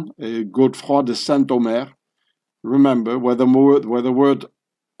Pin and Godefroy de Saint-Omer. Remember where the word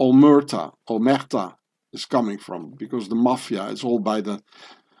Omerta is coming from, because the mafia is all by the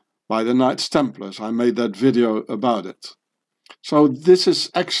Knights Templars. I made that video about it. So this is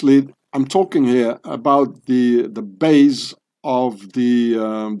actually, I'm talking here about the base of the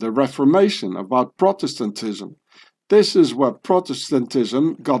Reformation, about Protestantism. This is where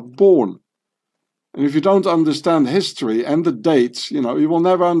Protestantism got born. And if you don't understand history and the dates, you know, you will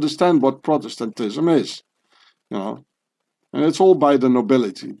never understand what Protestantism is. You know, and it's all by the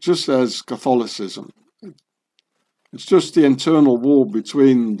nobility, just as Catholicism. It's just the internal war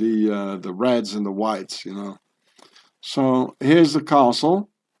between the reds and the whites, you know. So here's the castle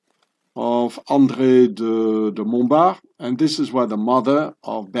of André de Montbard, and this is where the mother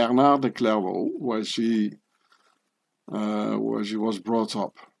of Bernard de Clairvaux, where she was brought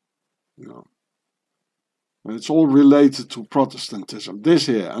up, you know. And it's all related to Protestantism. This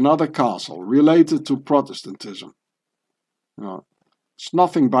here, another castle related to Protestantism. You know, it's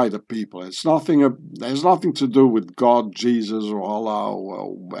nothing by the people. It's nothing. There's nothing to do with God, Jesus, or Allah,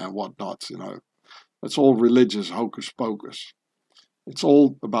 and whatnot. You know, It's all religious hocus pocus. It's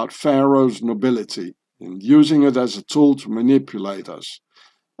all about Pharaoh's nobility and using it as a tool to manipulate us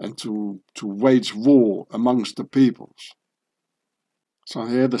and to wage war amongst the peoples. So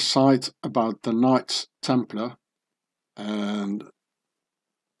here the site about the Knights Templar, and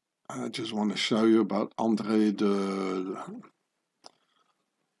I just want to show you about André de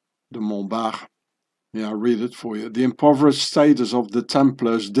Montbard. Yeah, I'll read it for you. The impoverished status of the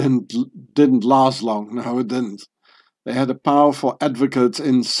Templars didn't last long. No, it didn't. They had a powerful advocate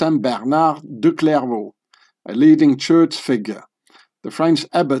in Saint Bernard de Clairvaux, a leading church figure, the French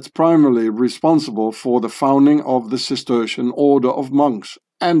abbot primarily responsible for the founding of the Cistercian order of monks,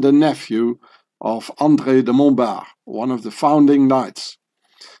 and the nephew of André de Montbard, one of the founding knights.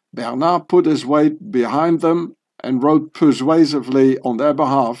 Bernard put his weight behind them and wrote persuasively on their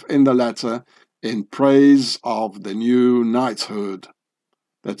behalf in the letter in praise of the new knighthood.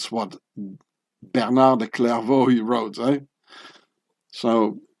 That's what Bernard de Clairvaux he wrote, eh?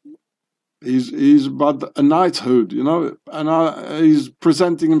 So he's about a knighthood, you know, and he's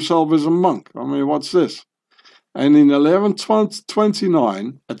presenting himself as a monk. I mean, what's this? And in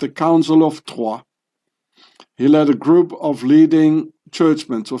 1129, at the Council of Troyes, he led a group of leading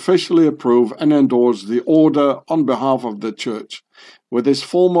churchmen to officially approve and endorse the order on behalf of the church. With his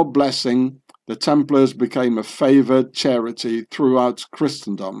formal blessing, the Templars became a favored charity throughout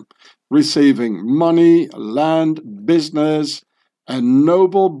Christendom, receiving money, land, business, and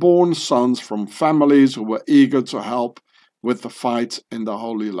noble-born sons from families who were eager to help with the fight in the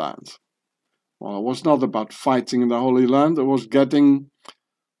Holy Land. Well, it was not about fighting in the Holy Land, it was getting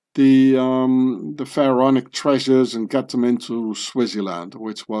the Pharaonic treasures and get them into Swaziland,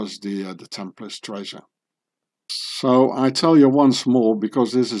 which was the Templars' treasure. So I tell you once more,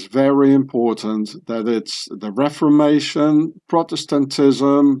 because this is very important, that it's the Reformation,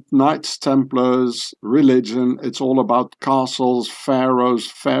 Protestantism, Knights Templars, religion. It's all about castles,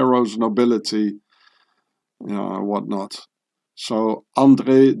 pharaohs, nobility, whatnot. So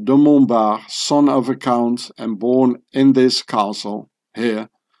André de Montbard, son of a count and born in this castle here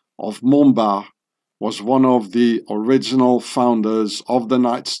of Montbard, was one of the original founders of the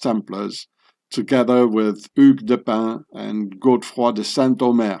Knights Templars, together with Hugues de Pin and Godefroy de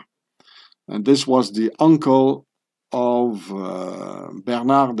Saint-Omer. And this was the uncle of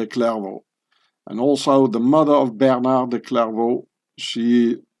Bernard de Clairvaux. And also the mother of Bernard de Clairvaux,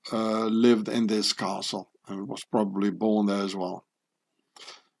 she lived in this castle and was probably born there as well.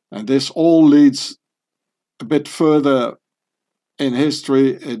 And this all leads a bit further in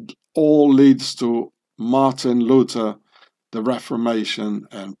history. It all leads to Martin Luther, the Reformation,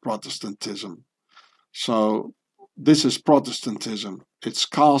 and Protestantism. So this is Protestantism. It's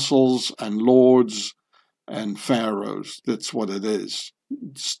castles and lords and pharaohs. That's what it is.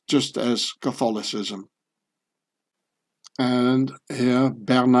 It's just as Catholicism. And here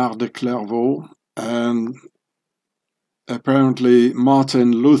Bernard de Clairvaux, and apparently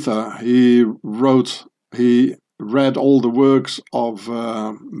Martin Luther, he read all the works of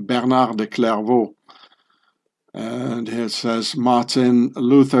Bernard de Clairvaux. And here it says Martin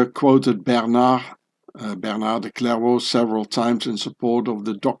Luther quoted Bernard de Clairvaux several times in support of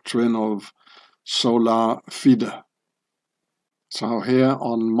the doctrine of sola fide. So here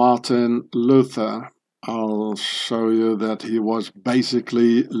on Martin Luther, I'll show you that he was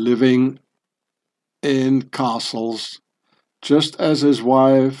basically living in castles, just as his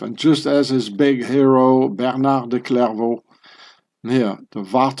wife and just as his big hero Bernard de Clairvaux. Here, the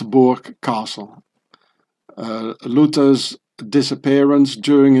Wartburg Castle. Luther's disappearance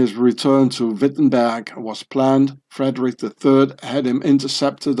during his return to Wittenberg was planned. Frederick III had him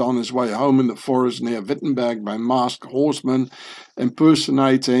intercepted on his way home in the forest near Wittenberg by masked horsemen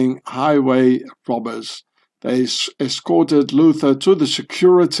impersonating highway robbers. They escorted Luther to the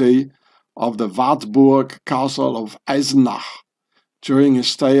security of the Wartburg Castle of Eisenach during his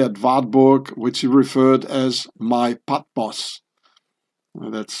stay at Wartburg, which he referred as my Patmos.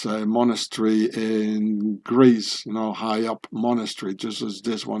 That's a monastery in Greece, high up monastery, just as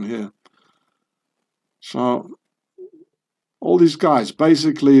this one here. So all these guys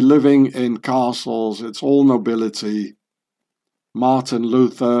basically living in castles. It's all nobility. Martin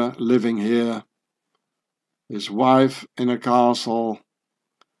Luther living here, his wife in a castle,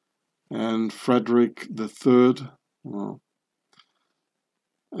 and Frederick III. Well,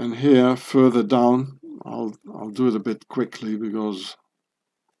 and here further down, I'll do it a bit quickly because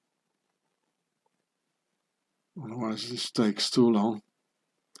otherwise this takes too long.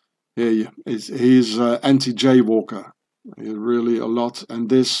 Here he's anti-jaywalker. Really a lot, and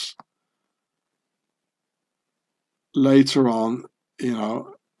this later on,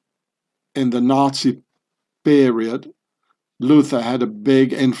 in the Nazi period, Luther had a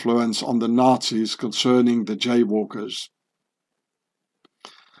big influence on the Nazis concerning the jaywalkers.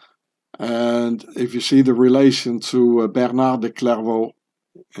 And if you see the relation to Bernard de Clairvaux,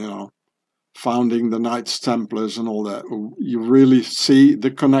 founding the Knights Templars and all that, you really see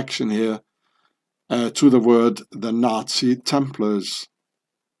the connection here to the word the Nazi Templars,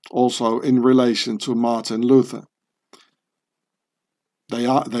 also in relation to Martin Luther.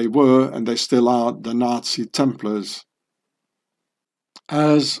 They were and they still are the Nazi Templars.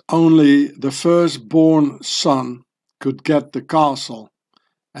 As only the firstborn son could get the castle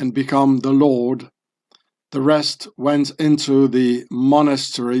and become the lord, the rest went into the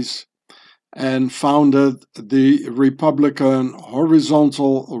monasteries and founded the republican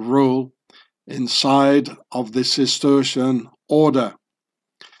horizontal rule inside of the Cistercian order.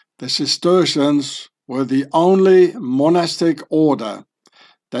 The Cistercians were the only monastic order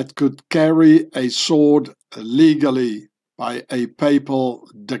that could carry a sword legally by a papal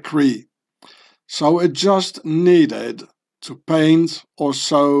decree. So it just needed to paint or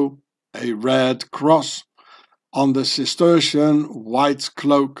sew a red cross on the Cistercian white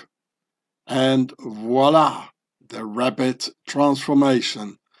cloak, and voila, the rapid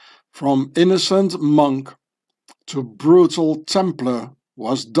transformation from innocent monk to brutal Templar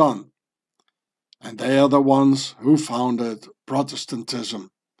was done. And they are the ones who founded Protestantism.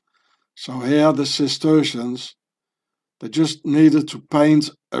 So here the Cistercians, they just needed to paint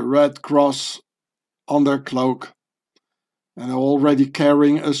a red cross on their cloak, and they're already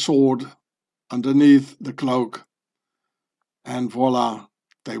carrying a sword underneath the cloak, and voila,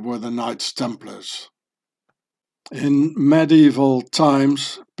 they were the Knights Templars. In medieval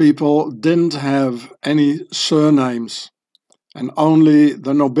times, people didn't have any surnames, and only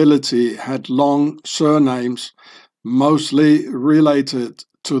the nobility had long surnames, mostly related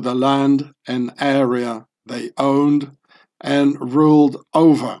to the land and area they owned and ruled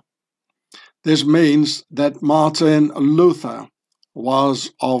over. This means that Martin Luther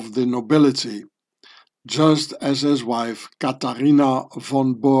was of the nobility, just as his wife Katharina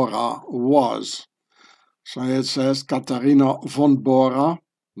von Bora was. So it says Katharina von Bora,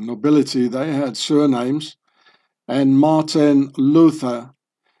 nobility, they had surnames, and Martin Luther,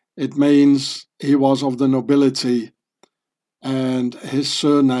 it means he was of the nobility, and his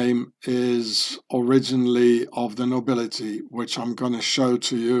surname is originally of the nobility, which I'm going to show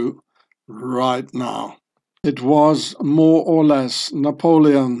to you right now. It was more or less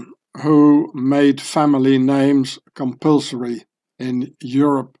Napoleon who made family names compulsory in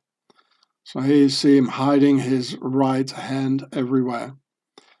Europe. So here you see him hiding his right hand everywhere.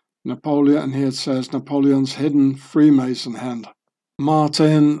 Napoleon, and here it says Napoleon's hidden Freemason hand.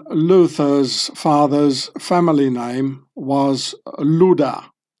 Martin Luther's father's family name was Luda,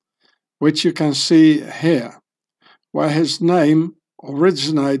 which you can see here, where his name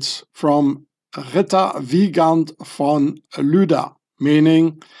originates from Ritter Wiegand von Luda,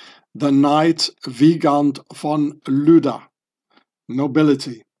 meaning the Knight Wiegand von Luda,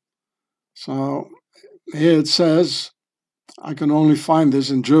 nobility. So here it says, I can only find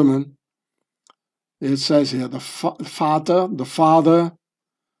this in German. It says here, the father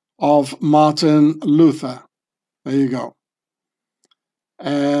of Martin Luther. There you go.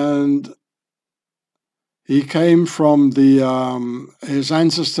 And he came from his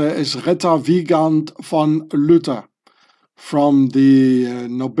ancestor is Ritter Wiegand von Luther, from the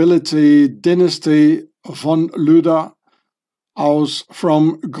nobility dynasty von Luther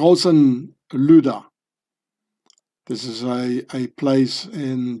from Großen Luther. This is a place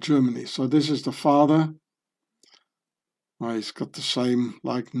in Germany. So this is the father. Well, he's got the same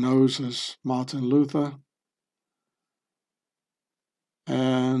nose as Martin Luther.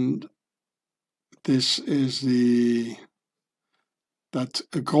 And this is that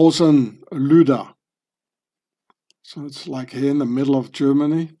Großen Luther. So it's here in the middle of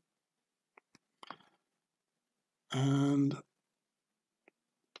Germany. And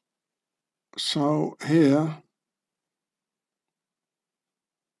so here,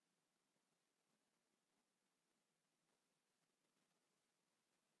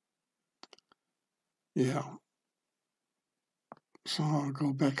 yeah. So I'll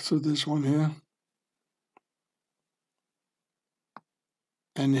go back to this one here.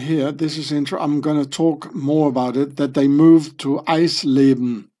 And here, this is I'm going to talk more about it, that they moved to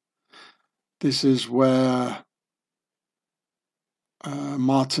Eisleben. This is where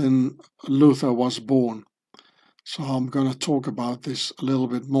Martin Luther was born. So I'm going to talk about this a little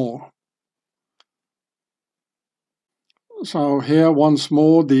bit more. So here once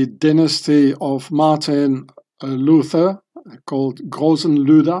more, the dynasty of Martin Luther, called Großen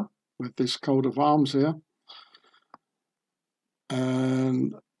Luther, with this coat of arms here.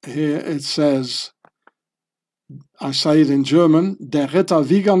 And here it says, I say it in German, der Ritter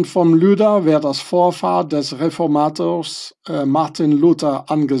Wiegand von Luther wird als Vorfahr des Reformators Martin Luther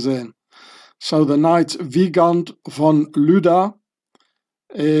angesehen. So the knight Wiegand von Luther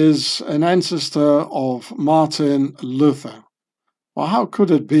is an ancestor of Martin Luther. Well, how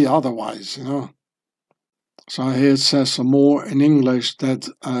could it be otherwise, you know? So here it says some more in English that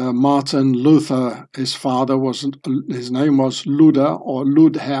Martin Luther, his father his name was Luther or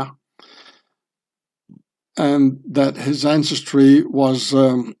Ludher, and that his ancestry was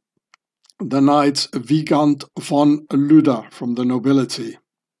the knight Wiegand von Luther from the nobility,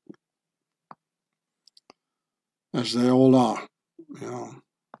 as they all are, you know.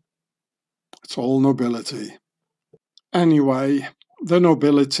 It's all nobility. Anyway, the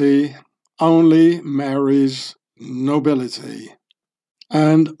nobility only marries nobility.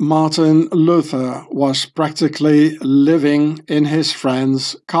 And Martin Luther was practically living in his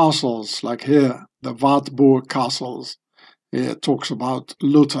friends' castles, like here, the Wartburg castles. Here it talks about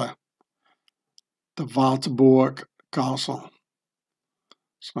Luther, the Wartburg castle.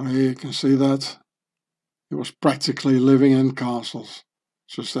 So here you can see that he was practically living in castles,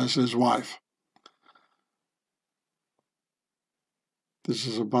 just as his wife. This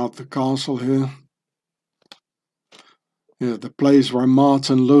is about the castle here. Yeah, the place where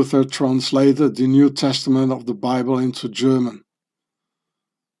Martin Luther translated the New Testament of the Bible into German.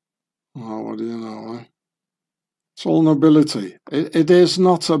 Oh, what do you know, eh? It's all nobility. It is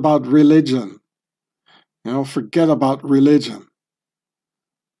not about religion. You know, forget about religion.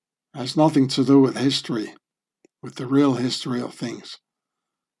 It has nothing to do with history, with the real history of things.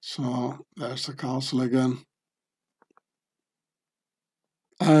 So, there's the castle again.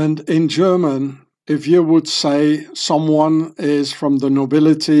 And in German, if you would say someone is from the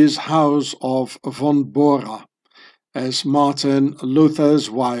nobility's house of von Bora, as Martin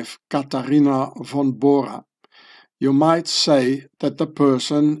Luther's wife Katharina von Bora, you might say that the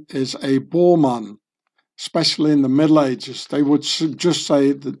person is a Boorman. Especially in the Middle Ages, they would just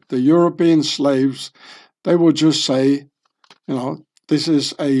say that the European slaves, they would just say, you know, this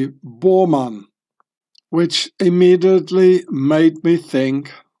is a Boorman, which immediately made me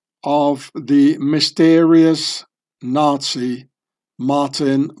think of the mysterious Nazi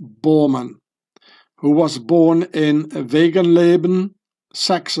Martin Bormann, who was born in Wegenleben,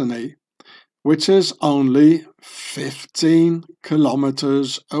 Saxony, which is only 15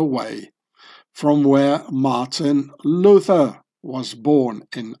 kilometers away from where Martin Luther was born,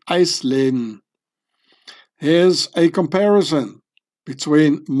 in Eisleben. Here's a comparison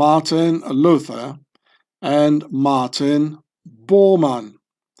between Martin Luther and Martin Bormann,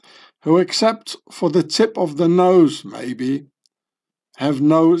 who, except for the tip of the nose maybe, have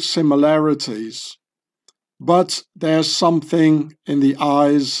no similarities. But there's something in the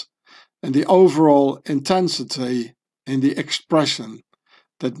eyes and the overall intensity in the expression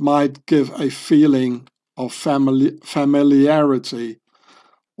that might give a feeling of familiarity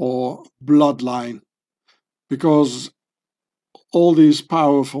or bloodline. Because all these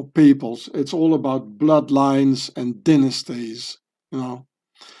powerful peoples, it's all about bloodlines and dynasties, you know.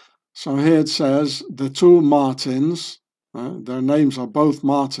 So here it says the two Martins, their names are both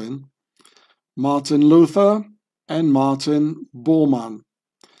Martin, Martin Luther and Martin Bormann.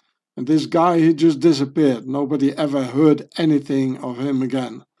 And this guy, he just disappeared. Nobody ever heard anything of him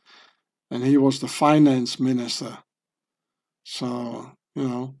again. And he was the finance minister. So, you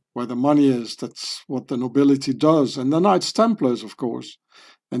know, where the money is, that's what the nobility does. And the Knights Templars, of course.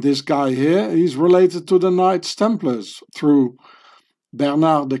 And this guy here, he's related to the Knights Templars through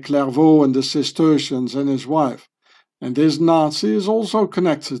Bernard de Clairvaux and the Cistercians and his wife. And this Nazi is also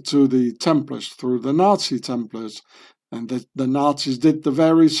connected to the Templars through the Nazi Templars. And the Nazis did the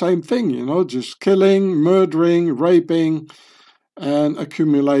very same thing, you know, just killing, murdering, raping, and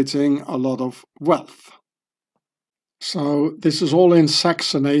accumulating a lot of wealth. So this is all in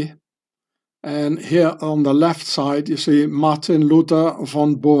Saxony. And here on the left side, you see Martin Luther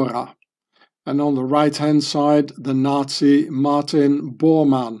von Bora. And on the right-hand side, the Nazi Martin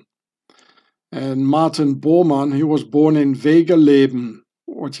Bormann. And Martin Bormann, he was born in Wegeleben,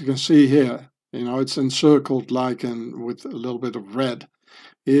 what you can see here. You know, it's encircled like with a little bit of red.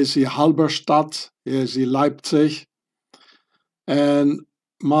 Here's the Halberstadt, here's the Leipzig. And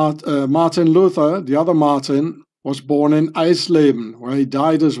Martin Luther, the other Martin, was born in Eisleben, where he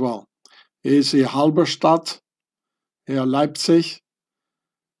died as well. Here's the Halberstadt, here Leipzig.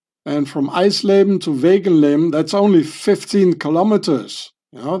 And from Eisleben to Wegenleben, that's only 15 kilometers.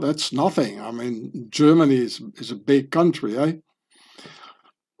 You know, that's nothing. I mean, Germany is a big country, eh?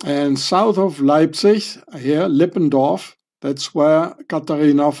 And south of Leipzig, here, Lippendorf, that's where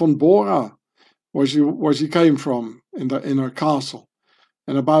Katharina von Bora, where she came from in her castle.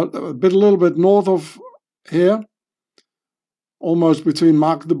 And about a little bit north of here, almost between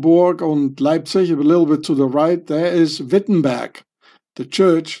Magdeburg and Leipzig, a little bit to the right, there is Wittenberg, the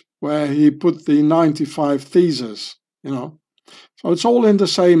church where he put the 95 Theses, So it's all in the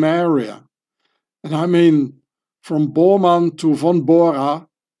same area. And I mean, from Bormann to von Bora,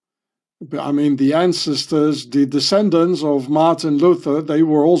 I mean, the ancestors, the descendants of Martin Luther, they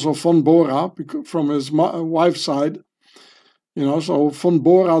were also von Bora from his wife's side. So von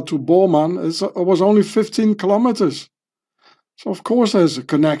Bora to Bormann was only 15 kilometers. So of course there's a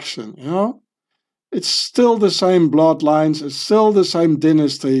connection, It's still the same bloodlines, it's still the same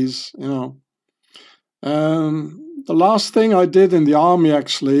dynasties, The last thing I did in the army,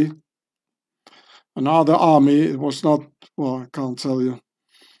 actually, another army, it was not, well, I can't tell you.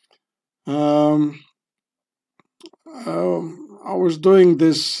 I was doing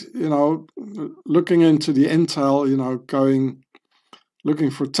this, looking into the intel,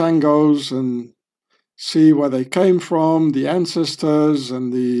 looking for tangos and see where they came from, the ancestors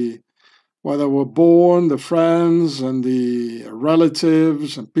and where they were born, the friends and the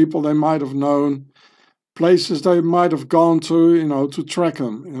relatives and people they might have known, places they might have gone to, to track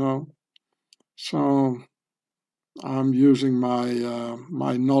them, So I'm using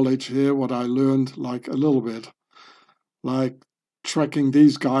my knowledge here, what I learned, like a little bit, like tracking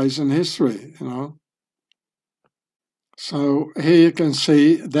these guys in history, So here you can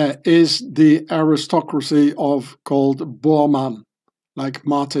see there is the aristocracy called Bormann, like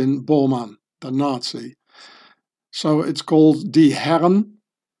Martin Bormann, the Nazi. So it's called die Herren,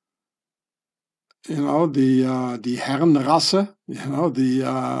 the Herrenrasse,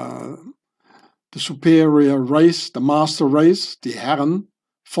 the superior race, the master race, die Herren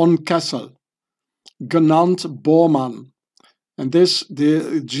von Kessel, genannt Bormann. And this,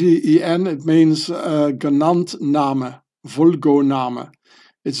 the G-E-N, it means genannt Name, Vulgo-Name.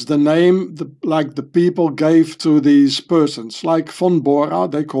 It's the name like the people gave to these persons. Like von Bora,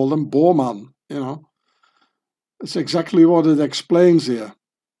 they call them Bormann, It's exactly what it explains here.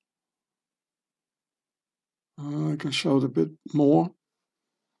 I can show it a bit more.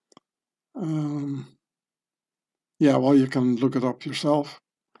 Yeah, well, you can look it up yourself.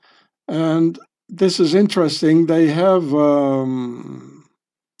 And this is interesting. They have,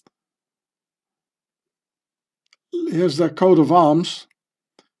 here's their coat of arms,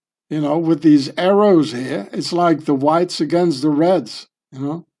 with these arrows here. It's like the whites against the reds,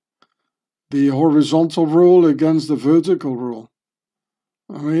 the horizontal rule against the vertical rule.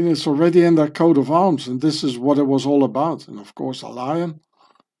 I mean, it's already in their coat of arms, and this is what it was all about. And of course, a lion.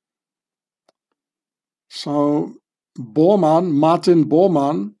 So Bormann, Martin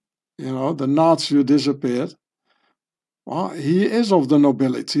Bormann, the Nazi who disappeared, well, he is of the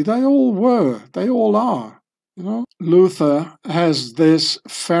nobility. They all were. They all are. Luther has this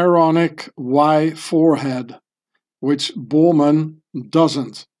Pharaonic Y forehead, which Bormann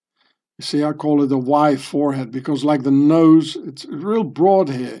doesn't. You see, I call it a Y forehead because, like the nose, it's real broad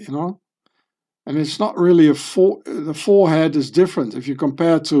here, And it's not really the forehead is different if you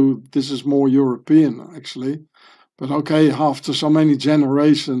compare to, this is more European, actually. But okay, after so many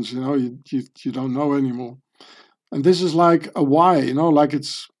generations, you don't know anymore. And this is like a Y, like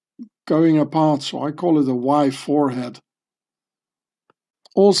it's going apart, so I call it a Y forehead.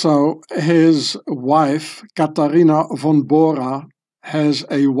 Also, his wife, Katharina von Bora, has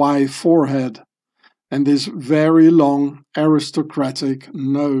a Y forehead and this very long aristocratic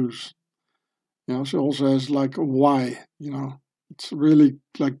nose. She also has like a Y, it's really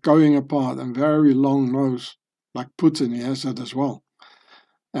like going apart and very long nose, like Putin, he has that as well.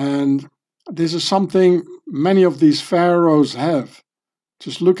 And this is something many of these pharaohs have.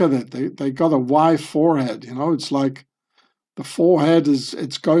 Just look at it. They got a Y forehead, it's like the forehead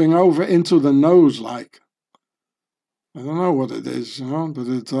it's going over into the nose, like. I don't know what it is,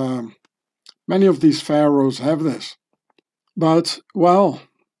 but many of these pharaohs have this. But, well,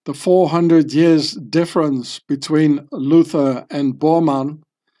 the 400 years difference between Luther and Bormann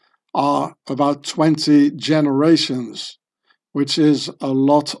are about 20 generations, which is a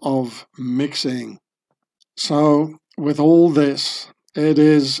lot of mixing. So, with all this, it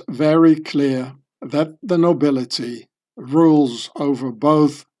is very clear that the nobility rules over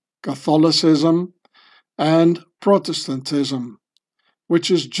both Catholicism and Protestantism, which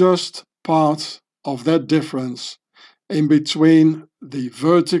is just part of that difference in between the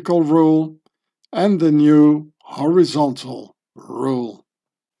vertical rule and the new horizontal rule.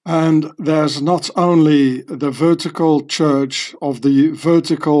 And there's not only the vertical church of the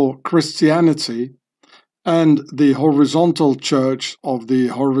vertical Christianity and the horizontal church of the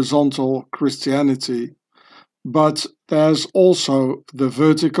horizontal Christianity, but there's also the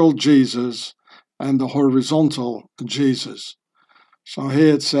vertical Jesus and the horizontal Jesus. So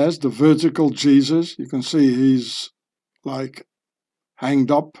here it says the vertical Jesus. You can see he's like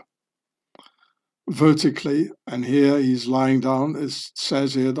hanged up vertically, and here he's lying down. It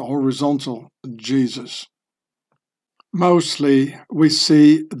says here the horizontal Jesus. Mostly we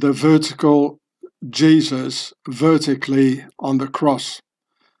see the vertical Jesus vertically on the cross,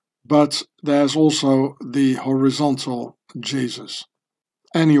 but there's also the horizontal Jesus.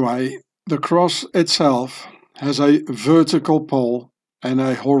 Anyway, the cross itself has a vertical pole and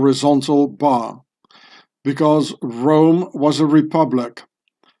a horizontal bar, because Rome was a republic,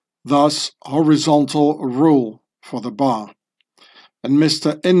 thus horizontal rule for the bar. And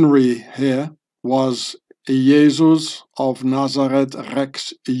Mr. Henry here was Jesus of Nazareth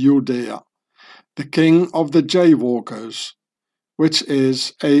Rex Judea, the king of the jaywalkers, which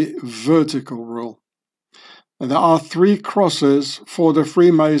is a vertical rule. And there are 3 crosses for the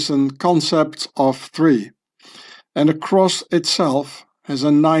Freemason concept of 3, and the cross itself has a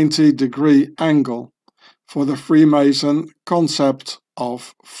 90-degree angle for the Freemason concept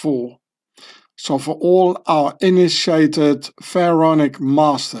of 4. So for all our initiated Pharaonic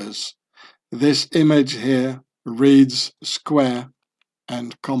masters, this image here reads square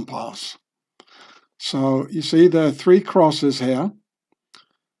and compass. So you see there are 3 crosses here,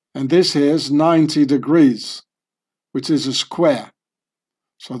 and this here is 90 degrees, which is a square.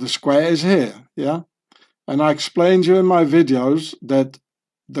 So the square is here, yeah? And I explained you in my videos that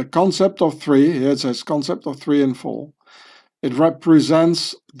the concept of 3, here it says concept of 3 and 4, it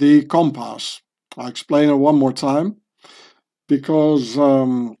represents the compass. I'll explain it one more time, because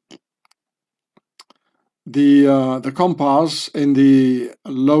the compass in the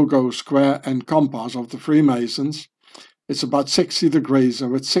logo square and compass of the Freemasons, it's about 60 degrees,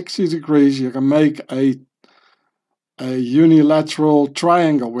 and with 60 degrees you can make a unilateral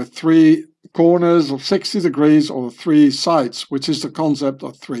triangle with 3 corners of 60 degrees or 3 sides, which is the concept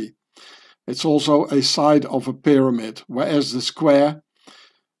of 3. It's also a side of a pyramid, whereas the square,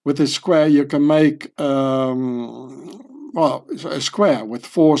 with a square you can make well, a square with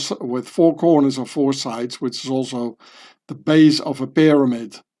 4 corners or 4 sides, which is also the base of a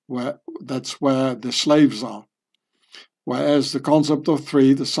pyramid, that's where the slaves are. Whereas the concept of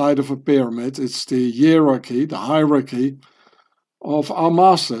 3, the side of a pyramid, it's the hierarchy, the hierarchy of our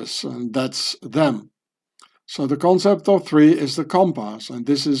masters, and that's them. So the concept of 3 is the compass, and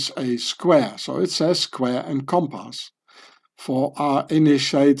this is a square. So it says square and compass for our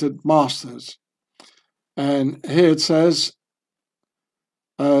initiated masters. And here it says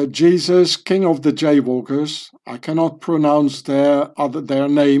Jesus, king of the jaywalkers. I cannot pronounce their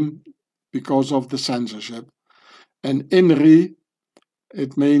name because of the censorship. And Inri,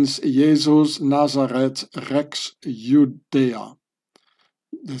 it means Jesus Nazareth Rex Judea.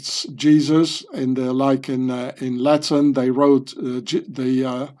 It's Jesus. In Latin they wrote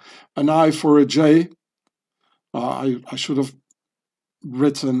an I for a J. I should have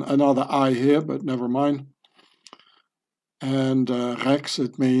written another I here, but never mind. And Rex,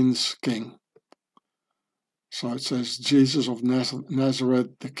 it means king. So it says Jesus of Nazareth,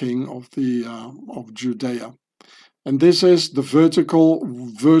 the king of Judea. And this is the vertical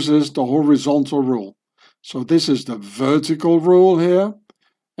versus the horizontal rule. So this is the vertical rule here,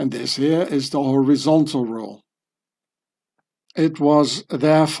 and this here is the horizontal rule. It was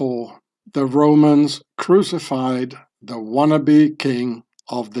therefore the Romans crucified the wannabe king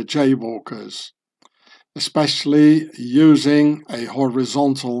of the jaywalkers, especially using a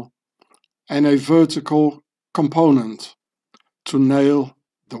horizontal and a vertical component to nail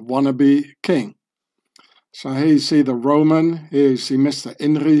the wannabe king. So here you see the Roman, here you see Mr.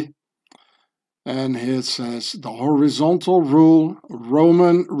 Inri, and here it says the horizontal rule,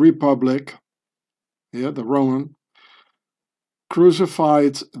 Roman Republic, here the Roman,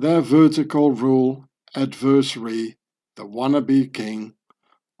 crucified their vertical rule adversary, the wannabe king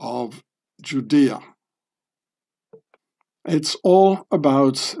of Judea. It's all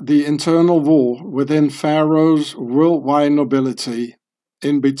about the internal war within Pharaoh's worldwide nobility,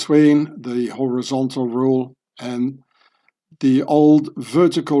 in between the horizontal rule and the old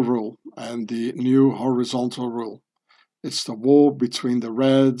vertical rule and the new horizontal rule. It's the war between the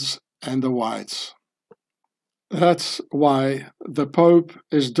reds and the whites. That's why the Pope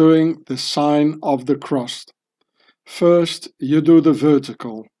is doing the sign of the cross. First you do the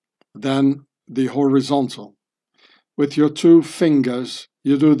vertical, then the horizontal. With your 2 fingers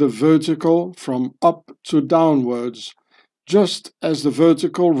You do the vertical from up to downwards, just as the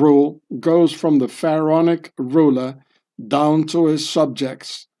vertical rule goes from the Pharaonic ruler down to his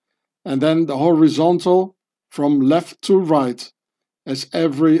subjects, and then the horizontal from left to right, as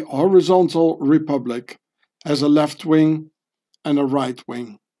every horizontal republic has a left wing and a right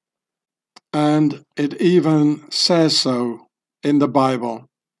wing. And it even says so in the Bible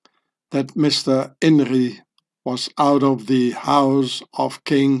that Mr. Inri was out of the house of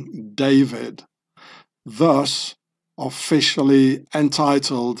King David, thus officially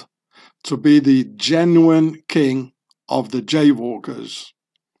entitled to be the genuine king of the jaywalkers.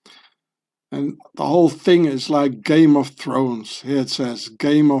 And the whole thing is like Game of Thrones. Here it says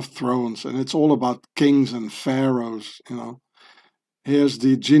Game of Thrones, and it's all about kings and pharaohs, you know. Here's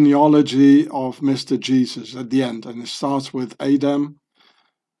the genealogy of Mr. Jesus at the end, and it starts with Adam,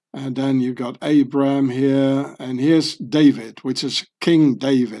 and then you got Abraham here, and here's David, which is King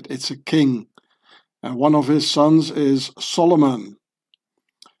David. It's a king, and one of his sons is Solomon.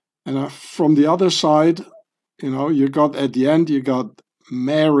 And from the other side, you know, you got at the end, you got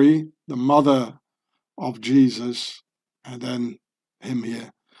Mary, the mother of Jesus, and then him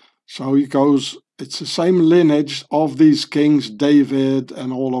here. So he goes, it's the same lineage of these kings, David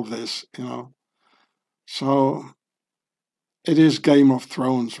and all of this, you know. So it is Game of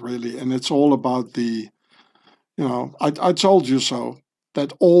Thrones, really, and it's all about the, you know, I told you so,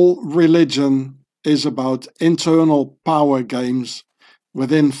 that all religion is about internal power games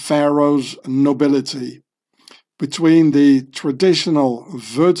within Pharaoh's nobility, between the traditional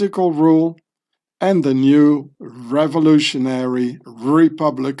vertical rule and the new revolutionary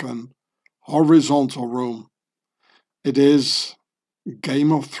republican horizontal rule. It is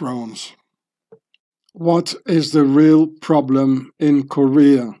Game of Thrones. What is the real problem in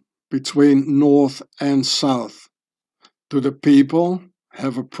Korea between North and South? Do the people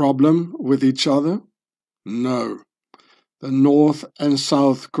have a problem with each other? No. The North and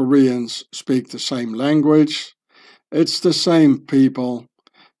South Koreans speak the same language. It's the same people,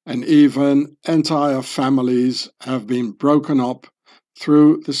 and even entire families have been broken up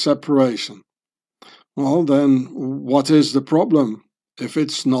through the separation. Well, then what is the problem if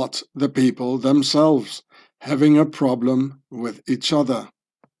it's not the people themselves having a problem with each other?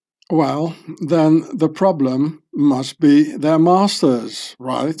 Well, then the problem must be their masters,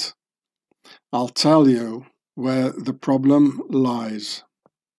 right? I'll tell you where the problem lies.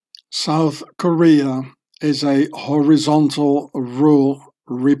 South Korea is a horizontal rule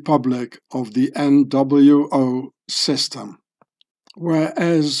republic of the NWO system,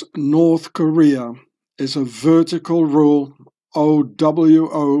 whereas North Korea is a vertical rule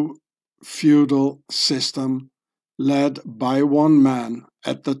OWO feudal system led by one man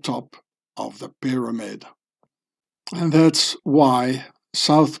at the top of the pyramid. And that's why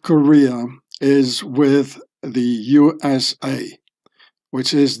South Korea is with the USA,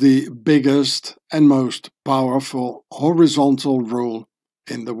 which is the biggest and most powerful horizontal rule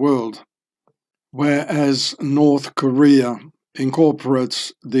in the world. Whereas North Korea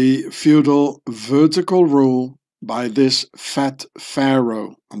incorporates the feudal vertical rule by this fat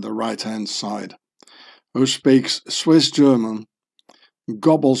pharaoh on the right-hand side, who speaks Swiss German,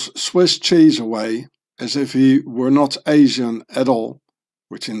 gobbles Swiss cheese away as if he were not Asian at all,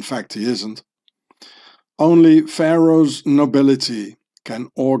 which in fact he isn't. Only Pharaoh's nobility can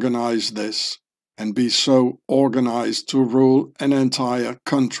organize this and be so organized to rule an entire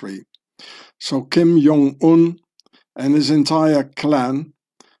country. So Kim Jong-un and his entire clan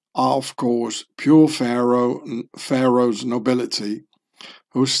are of course pure Pharaoh's nobility,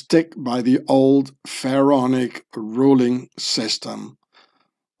 who stick by the old Pharaonic ruling system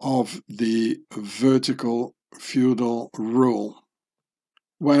of the vertical feudal rule.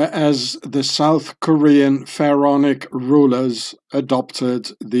 Whereas the South Korean Pharaonic rulers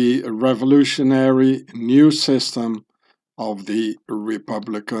adopted the revolutionary new system of the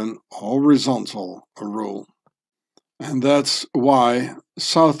republican horizontal rule. And that's why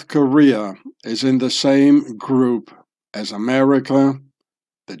South Korea is in the same group as America,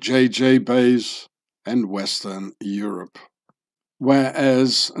 the JJ base, and Western Europe.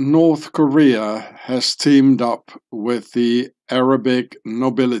 Whereas North Korea has teamed up with the Arabic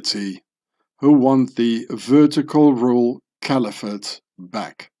nobility, who want the vertical rule caliphate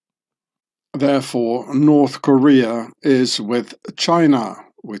back. Therefore, North Korea is with China,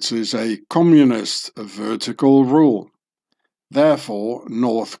 which is a communist vertical rule. Therefore,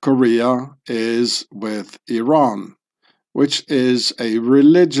 North Korea is with Iran, which is a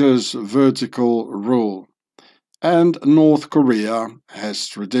religious vertical rule. And North Korea has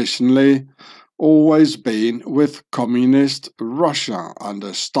traditionally always been with communist Russia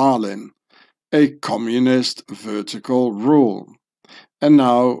under Stalin, a communist vertical rule, and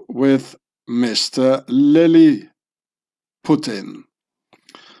now with Mr. Lily Putin,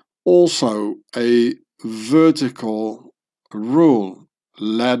 also a vertical rule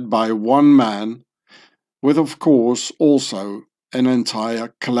led by one man, with of course also an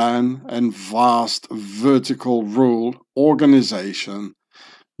entire clan and vast vertical rule organization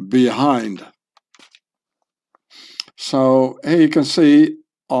behind. So here you can see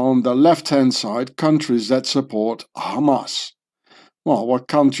on the left hand side countries that support Hamas. Well, what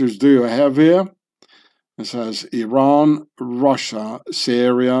countries do you have here? It says Iran, Russia,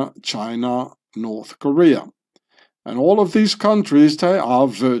 Syria, China, North Korea. And all of these countries, they are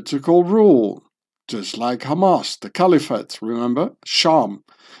vertical rule, just like Hamas, the Caliphate, remember? Sham.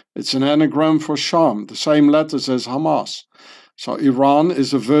 It's an anagram for Sham, the same letters as Hamas. So Iran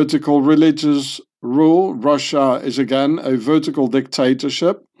is a vertical religious rule. Russia is again a vertical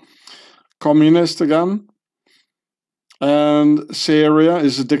dictatorship. Communist again. And Syria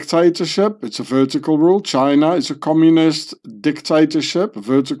is a dictatorship. It's a vertical rule. China is a communist dictatorship, a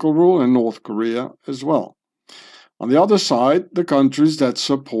vertical rule, and North Korea as well. On the other side, the countries that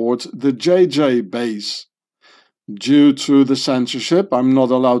support the JJ base. Due to the censorship, I'm not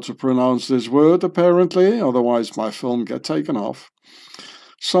allowed to pronounce this word apparently, otherwise my film gets taken off.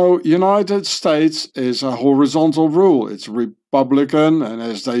 So United States is a horizontal rule. It's Republican and,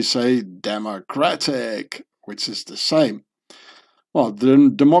 as they say, democratic, which is the same. Well,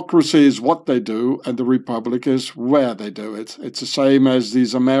 the democracy is what they do and the republic is where they do it. It's the same as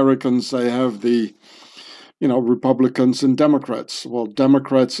these Americans, they have the Republicans and Democrats. Well,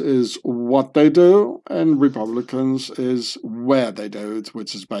 Democrats is what they do, and Republicans is where they do it,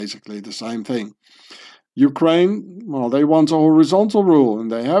 which is basically the same thing. Ukraine, well, they want a horizontal rule,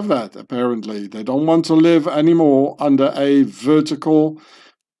 and they have that, apparently. They don't want to live anymore under a vertical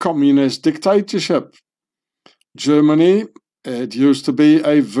communist dictatorship. Germany, it used to be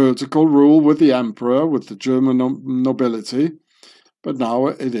a vertical rule with the emperor, with the German nobility, but now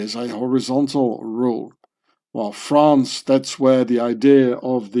it is a horizontal rule. Well, France, that's where the idea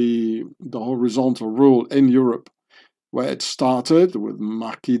of the horizontal rule in Europe, where it started with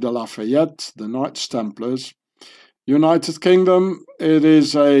Marquis de Lafayette, the Knights Templars. United Kingdom, it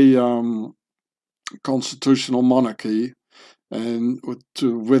is a constitutional monarchy, and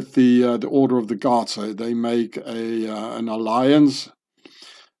with the Order of the Garter, they make an alliance,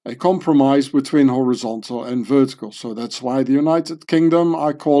 a compromise between horizontal and vertical. So that's why the United Kingdom,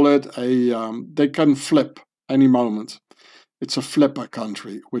 I call it they can flip any moment. It's a flipper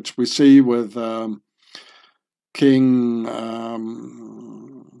country, which we see with King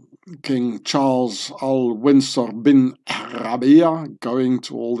Charles Al-Windsor bin Rabia going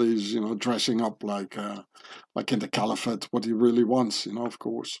to all these, dressing up like in the Caliphate, what he really wants, of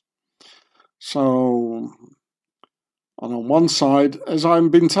course. So, on one side, as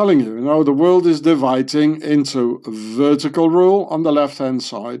I've been telling you, the world is dividing into vertical rule on the left-hand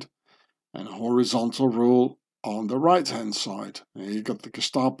side and horizontal rule on the right-hand side. You got the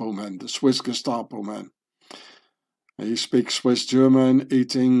Gestapo man, the Swiss Gestapo man. He speaks Swiss German,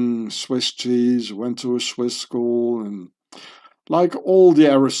 eating Swiss cheese, went to a Swiss school, and like all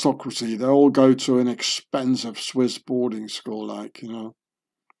the aristocracy, they all go to an expensive Swiss boarding school,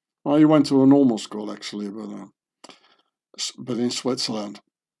 Well, he went to a normal school, actually, but in Switzerland.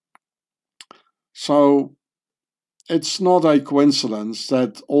 So it's not a coincidence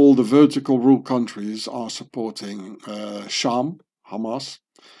that all the vertical rule countries are supporting Sham, Hamas.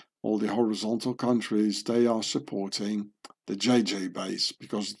 All the horizontal countries, they are supporting the JJ base,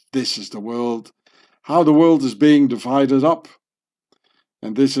 because this is the world, how the world is being divided up.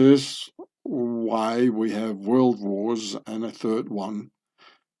 And this is why we have world wars and a third one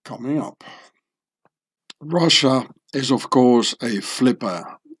coming up. Russia is, of course, a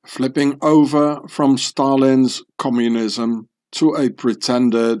flipper, flipping over from Stalin's communism to a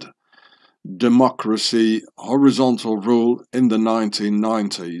pretended democracy, horizontal rule in the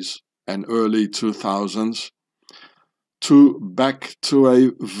 1990s and early 2000s, back to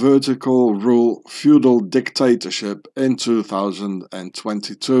a vertical rule feudal dictatorship in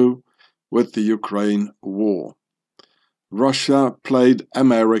 2022 with the Ukraine war. Russia played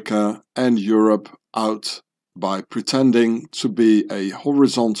America and Europe out by pretending to be a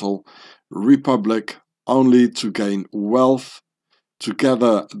horizontal republic only to gain wealth, to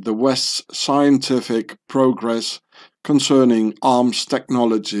gather the West's scientific progress concerning arms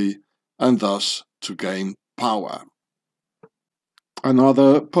technology, and thus to gain power.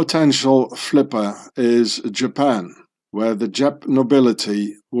 Another potential flipper is Japan. where the Jap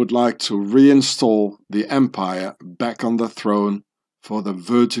nobility would like to reinstall the empire back on the throne for the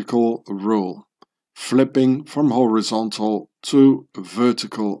vertical rule, flipping from horizontal to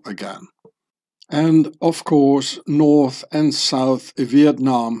vertical again. And of course, North and South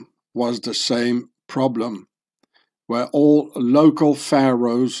Vietnam was the same problem, where all local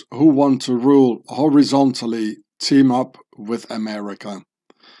pharaohs who want to rule horizontally team up with America.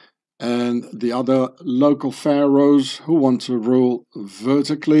 And the other local pharaohs who want to rule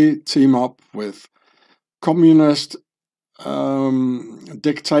vertically team up with communist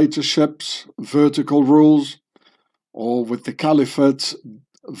dictatorships, vertical rules, or with the caliphate,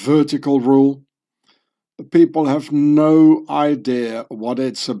 vertical rule. The people have no idea what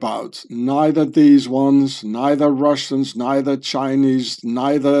it's about. Neither these ones, neither Russians, neither Chinese,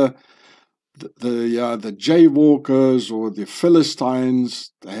 neither the jaywalkers or the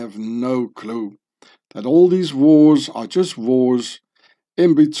Philistines. They have no clue that all these wars are just wars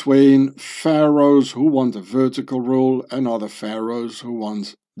in between pharaohs who want a vertical rule and other pharaohs who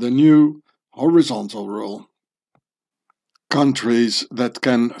want the new horizontal rule. Countries that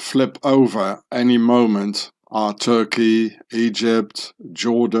can flip over any moment are Turkey, Egypt,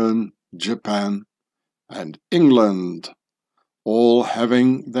 Jordan, Japan, and England, all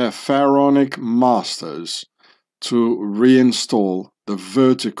having their pharaonic masters to reinstall the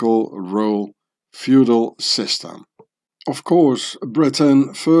vertical rule feudal system. Of course,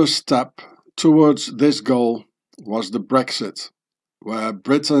 Britain's first step towards this goal was the Brexit, where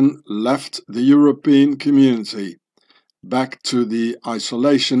Britain left the European community back to the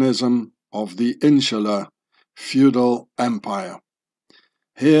isolationism of the insular feudal empire.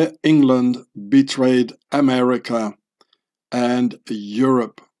 Here England betrayed America and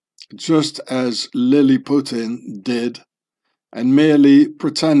Europe, just as Lilliputian did, and merely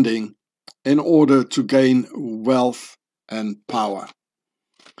pretending in order to gain wealth and power.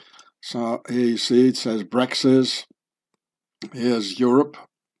 So here you see it says Brexit. Here's Europe.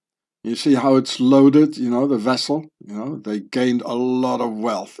 You see how it's loaded, the vessel, they gained a lot of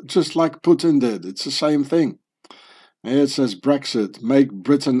wealth, just like Putin did. It's the same thing. Here it says Brexit, make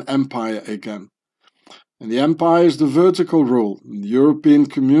Britain empire again. And the empire is the vertical rule. The European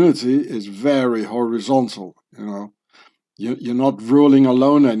community is very horizontal, You're not ruling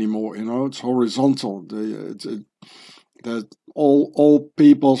alone anymore, it's horizontal. All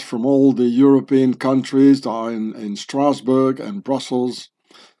peoples from all the European countries are in Strasbourg and Brussels,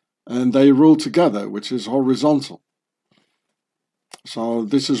 and they rule together, which is horizontal. So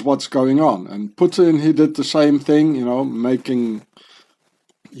this is what's going on. And Putin, he did the same thing,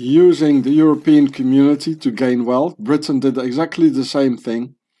 using the European community to gain wealth. Britain did exactly the same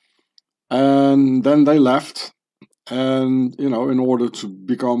thing. And then they left, and, in order to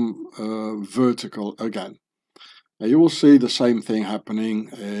become vertical again. Now, you will see the same thing happening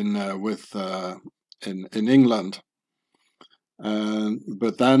in England.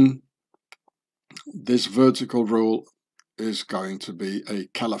 But then this vertical rule is going to be a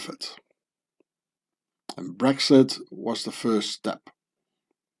caliphate. And Brexit was the first step.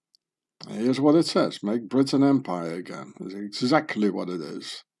 And here's what it says, make Britain empire again. That's exactly what it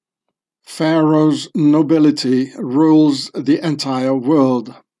is. Pharaoh's nobility rules the entire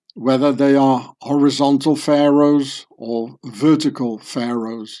world, whether they are horizontal pharaohs or vertical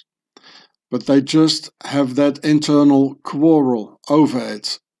pharaohs. But they just have that internal quarrel over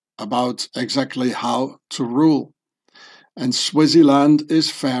it, about exactly how to rule. And Swaziland is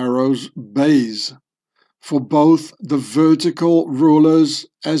Pharaoh's base for both the vertical rulers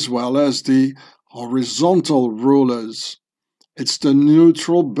as well as the horizontal rulers. It's the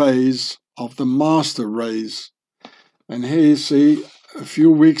neutral base of the master race. And here you see a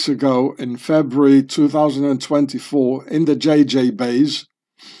few weeks ago in February 2024 in the JJ base,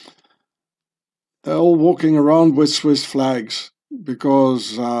 they're all walking around with Swiss flags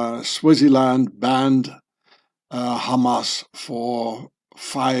because Swaziland banned Hamas for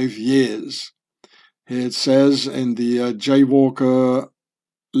 5 years. Here it says in the Jaywalker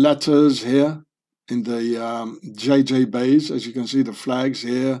letters here, in the JJ base, as you can see the flags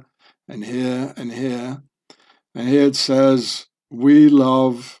here and here and here. And here it says, we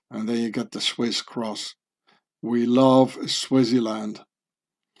love, and then you get the Swiss cross, we love Swaziland.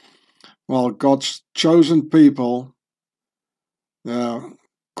 Well, God's chosen people, they're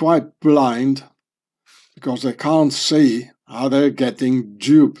quite blind because they can't see how they're getting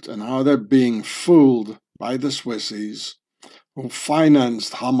duped and how they're being fooled by the Swissies who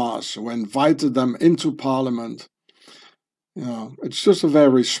financed Hamas, who invited them into parliament. It's just a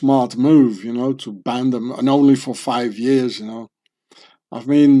very smart move, to ban them, and only for 5 years, I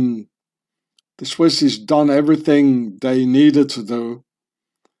mean, the Swissies done everything they needed to do,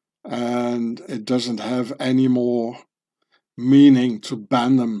 and it doesn't have any more meaning to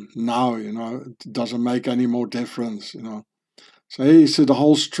ban them now, you know. It doesn't make any more difference, you know. So you see the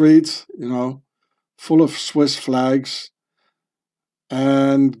whole street, you know, full of Swiss flags,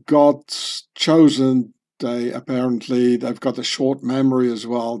 and God's chosen, they've got a short memory as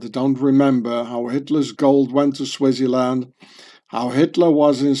well. They don't remember how Hitler's gold went to Swaziland, how Hitler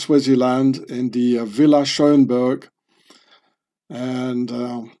was in Swaziland in the Villa Schönberg, and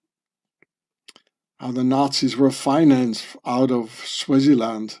how the Nazis were financed out of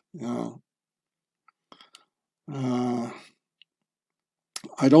Swaziland. You know.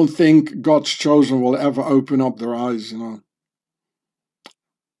 I don't think God's chosen will ever open up their eyes, you know.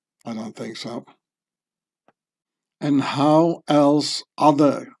 I don't think so. And how else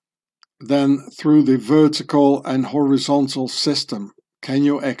other than through the vertical and horizontal system can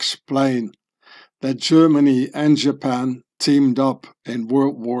you explain that Germany and Japan teamed up in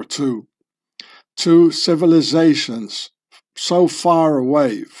World War II? Two civilizations so far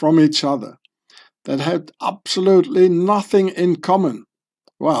away from each other that had absolutely nothing in common.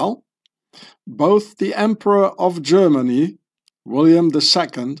 Well, both the Emperor of Germany, William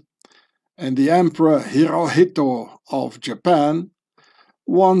II, and the Emperor Hirohito of Japan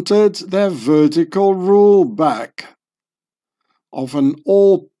wanted their vertical rule back of an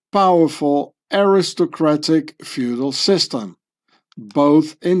all-powerful aristocratic feudal system,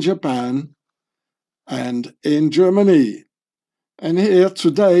 both in Japan and in Germany. And here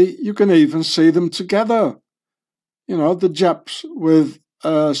today you can even see them together. You know, the Japs with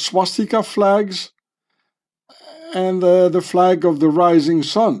swastika flags and the flag of the rising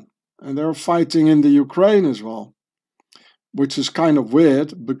sun. And they're fighting in the Ukraine as well, which is kind of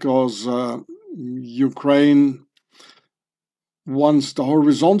weird because Ukraine wants the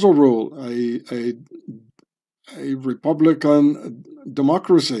horizontal rule, a republican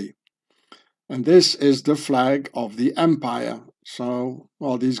democracy. And this is the flag of the empire. So,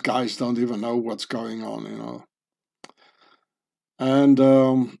 well, these guys don't even know what's going on, you know. And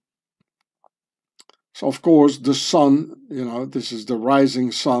so, of course, the sun, you know, this is the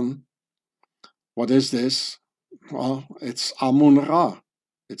rising sun. What is this? Well, it's Amun-Ra.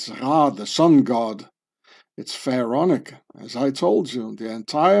 It's Ra, the sun god. It's pharaonic, as I told you. The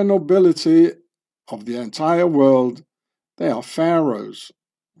entire nobility of the entire world, they are pharaohs.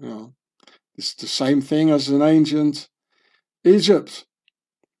 You know, it's the same thing as in ancient Egypt.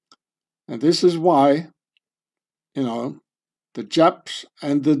 And this is why, you know, the Japs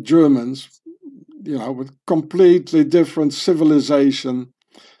and the Germans, you know, with completely different civilization,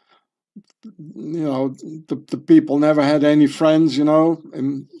 you know, the people never had any friends, you know,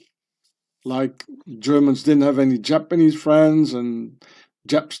 and like Germans didn't have any Japanese friends and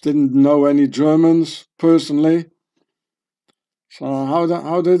Japs didn't know any Germans personally. So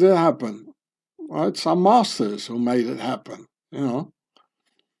how did it happen? Well, it's our masters who made it happen, you know,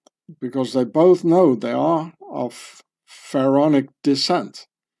 because they both know they are of Pharaonic descent.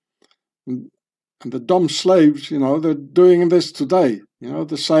 And the dumb slaves, you know, they're doing this today, you know,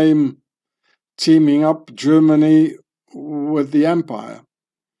 the same teaming up Germany with the empire.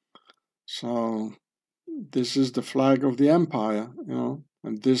 So this is the flag of the empire, you know,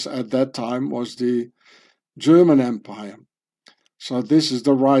 and this at that time was the German Empire. So this is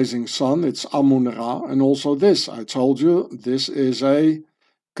the rising sun, it's Amun-Ra, and also this, I told you, this is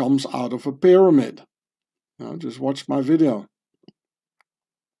comes out of a pyramid. You know, just watch my video.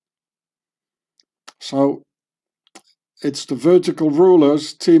 So it's the vertical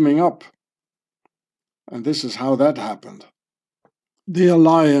rulers teaming up. And this is how that happened. The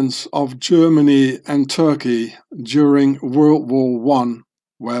alliance of Germany and Turkey during World War I,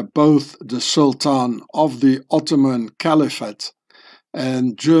 where both the Sultan of the Ottoman Caliphate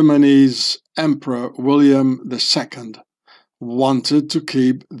and Germany's Emperor William II wanted to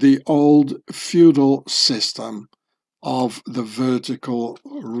keep the old feudal system of the vertical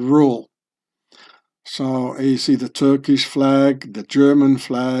rule. So you see the Turkish flag, the German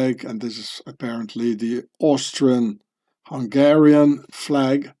flag, and this is apparently the Austrian-Hungarian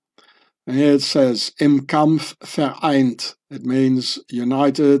flag. And here it says, Im Kampf vereint. It means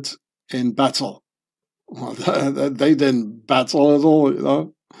united in battle. Well, they didn't battle at all, you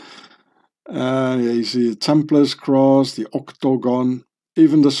know. You see the Templars cross, the octagon.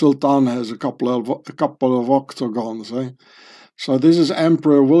 Even the Sultan has a couple of octagons. Eh? So this is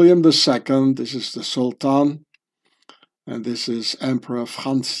Emperor William II. This is the Sultan, and this is Emperor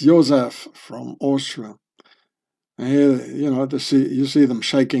Franz Joseph from Austria. And here, you know, you see them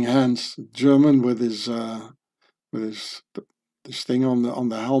shaking hands. German with his this thing on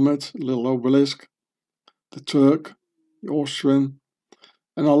the helmet, little obelisk, the Turk, the Austrian,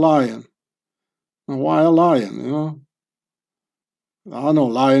 and a lion. Now, why a lion, you know? There are no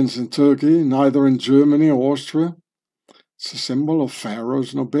lions in Turkey, neither in Germany or Austria. It's a symbol of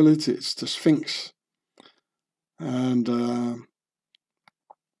Pharaoh's nobility. It's the Sphinx. And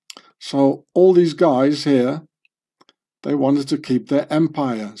so all these guys here, they wanted to keep their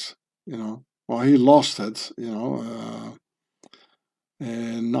empires, you know. Well, he lost it, you know,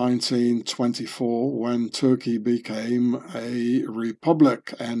 in 1924 when Turkey became a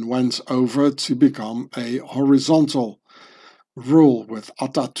republic and went over to become a horizontal rule with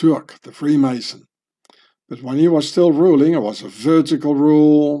Atatürk, the Freemason. But when he was still ruling, it was a vertical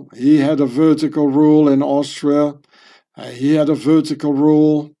rule. He had a vertical rule in Austria. He had a vertical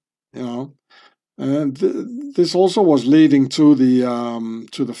rule, you know. And this also was leading to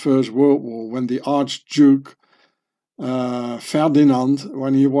the First World War, when the Archduke Ferdinand,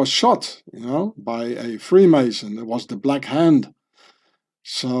 when he was shot, you know, by a Freemason. It was the Black Hand.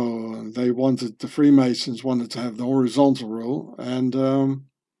 So the Freemasons wanted to have the horizontal rule, and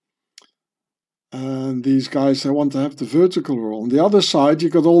these guys, they want to have the vertical rule. On the other side, you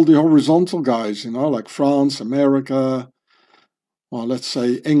got all the horizontal guys, you know, like France, America, or let's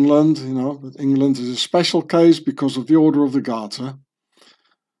say England, you know. But England is a special case because of the Order of the Garter.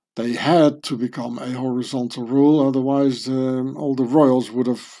 They had to become a horizontal rule, otherwise all the royals would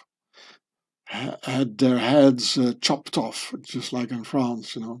have had their heads chopped off, just like in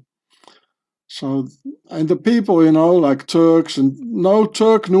France, you know. So, and the people, you know, like Turks, and no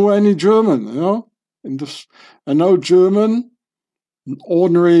Turk knew any German, you know, and no German,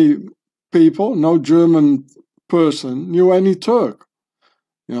 ordinary people, no German person knew any Turk,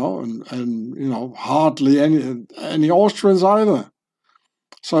 you know, and you know, hardly any Austrians either.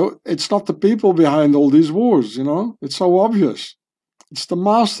 So it's not the people behind all these wars, you know. It's so obvious. It's the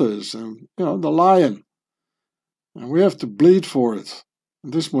masters, and you know, the lion, and we have to bleed for it.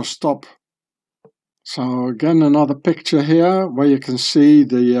 And this must stop. So again, another picture here where you can see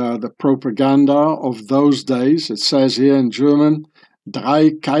the propaganda of those days. It says here in German,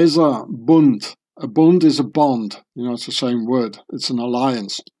 Drei Kaiser Bund. A bund is a bond. You know, it's the same word. It's an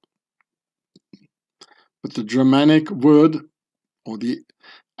alliance. But the Germanic word, or the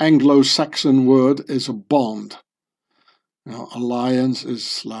Anglo-Saxon word, is a bond. You know, alliance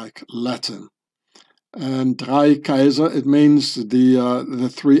is like Latin. And Drei Kaiser, it means the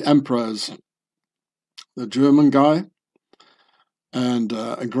three emperors. The German guy, and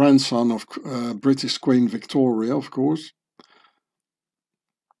a grandson of British Queen Victoria, of course.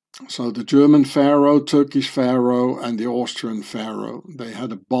 So the German Pharaoh, Turkish Pharaoh, and the Austrian Pharaoh, they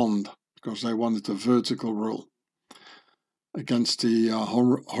had a bond because they wanted a vertical rule against the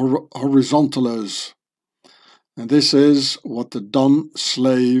horizontalers. And this is what the dumb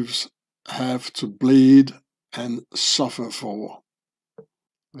slaves have to bleed and suffer for.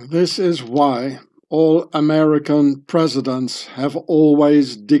 This is why all American presidents have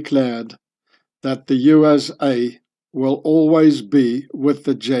always declared that the USA will always be with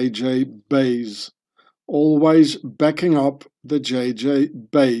the JJ Bays, always backing up the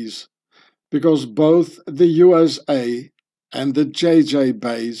JJ Bays, because both the USA and the JJ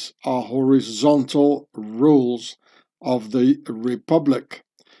Bays are horizontal rules of the Republic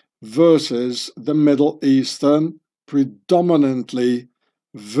versus the Middle Eastern, predominantly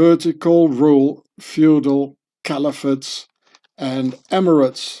vertical rule, feudal caliphates and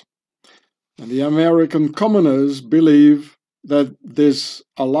emirates. And the American commoners believe that this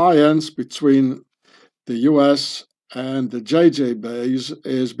alliance between the US and the JJ Bays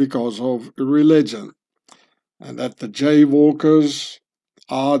is because of religion, and that the jaywalkers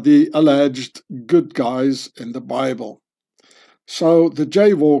are the alleged good guys in the Bible. So the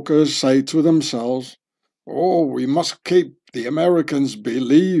jaywalkers say to themselves, oh, we must keep the Americans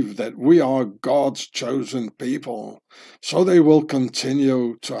believe that we are God's chosen people, so they will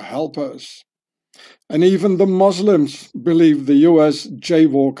continue to help us. And even the Muslims believe the US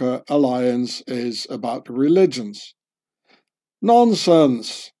Jaywalker alliance is about religions.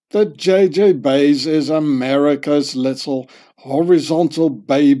 Nonsense! The JJ Bays is America's little horizontal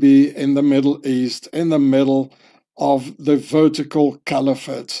baby in the Middle East, in the middle of the vertical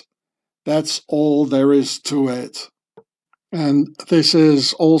caliphate. That's all there is to it. And this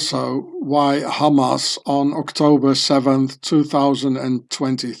is also why Hamas on October 7th,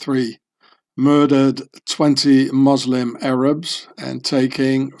 2023 murdered 20 Muslim Arabs and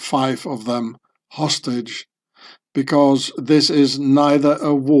taking 5 of them hostage, because this is neither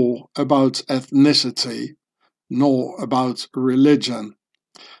a war about ethnicity nor about religion,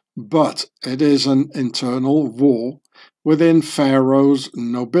 but it is an internal war within Pharaoh's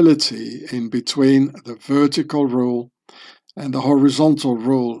nobility in between the vertical rule and the horizontal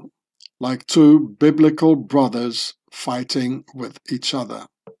rule, like two biblical brothers fighting with each other.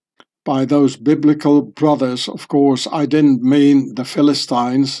 By those biblical brothers, of course, I didn't mean the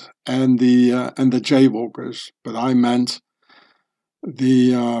Philistines and the jaywalkers, but I meant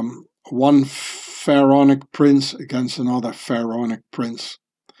the one Pharaonic prince against another Pharaonic prince.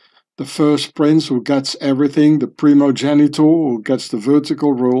 The first prince who gets everything, the primogenitor who gets the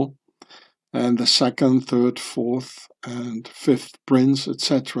vertical rule, and the second, third, fourth, and fifth prince,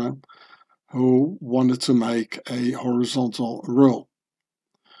 etc., who wanted to make a horizontal rule.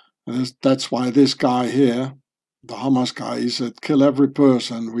 And that's why this guy here, the Hamas guy, he said, kill every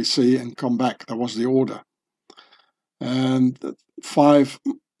person we see and come back. That was the order. And 5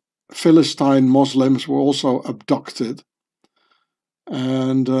 Philistine Muslims were also abducted.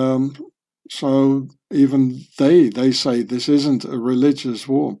 And so even they say this isn't a religious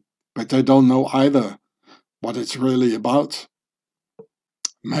war, but they don't know either what it's really about.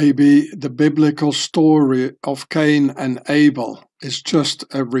 Maybe the biblical story of Cain and Abel is just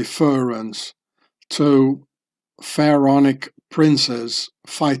a reference to Pharaonic princes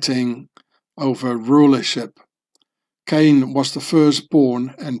fighting over rulership. Cain was the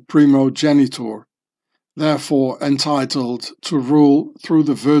firstborn and primogenitor, therefore entitled to rule through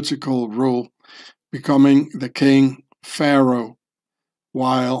the vertical rule, becoming the king Pharaoh,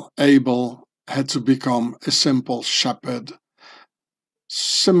 while Abel had to become a simple shepherd,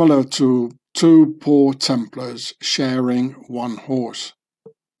 similar to 2 poor Templars sharing one horse.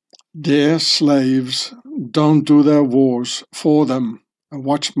 Dear slaves, don't do their wars for them.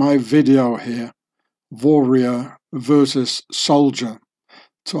 Watch my video here, warrior versus soldier,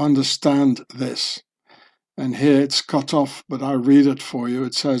 to understand this. And here it's cut off, but I read it for you.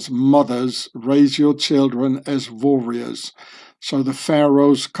 It says, mothers, raise your children as warriors, so the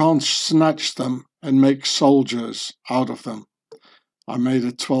pharaohs can't snatch them and make soldiers out of them. I made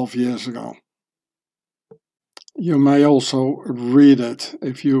it 12 years ago. You may also read it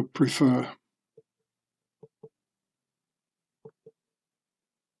if you prefer.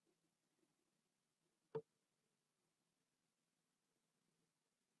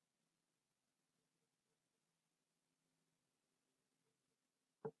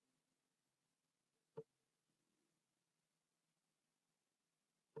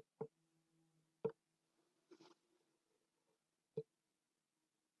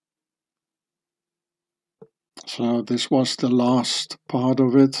 So this was the last part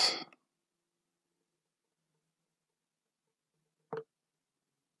of it.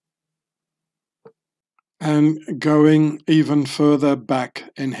 And going even further back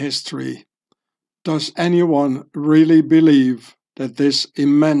in history, does anyone really believe that this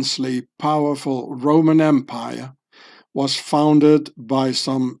immensely powerful Roman Empire was founded by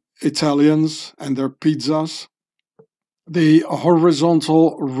some Italians and their pizzas? The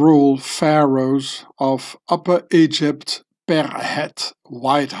horizontal rule pharaohs of Upper Egypt per head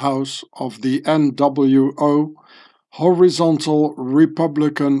White House of the NWO, horizontal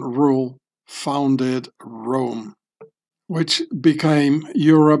republican rule, founded Rome, which became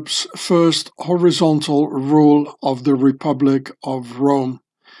Europe's first horizontal rule of the Republic of Rome,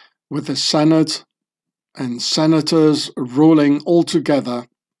 with the Senate and senators ruling all together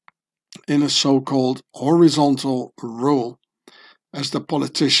in a so-called horizontal rule, as the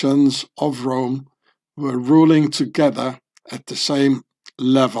politicians of Rome were ruling together at the same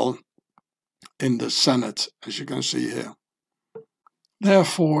level in the Senate, as you can see here.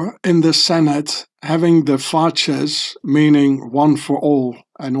 Therefore, in the Senate, having the facies, meaning one for all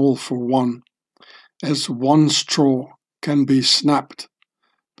and all for one, as one straw can be snapped,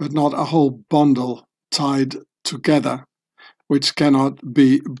 but not a whole bundle tied together, which cannot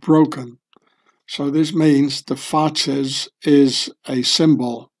be broken. So this means the facies is a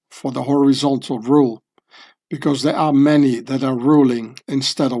symbol for the horizontal rule, because there are many that are ruling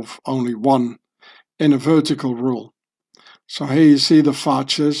instead of only one in a vertical rule. So here you see the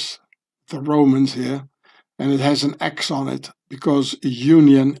facies, the Romans here, and it has an X on it because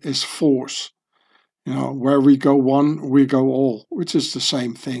union is force. You know, where we go one, we go all, which is the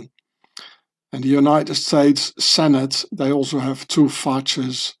same thing. And the United States Senate, they also have 2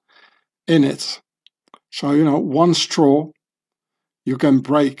 facies in it. So, you know, one straw you can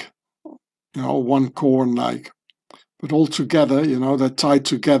break, you know, one corn like. But all together, you know, they're tied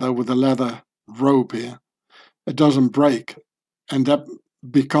together with a leather rope here. It doesn't break. And that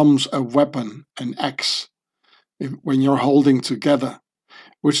becomes a weapon, an axe, when you're holding together,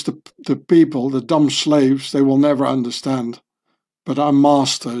 which the people, the dumb slaves, they will never understand. But our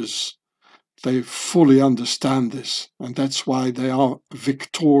masters, they fully understand this, and that's why they are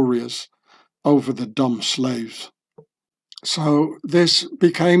victorious over the dumb slaves. So this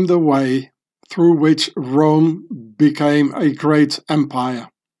became the way through which Rome became a great empire,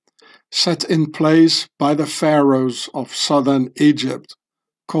 set in place by the pharaohs of southern Egypt,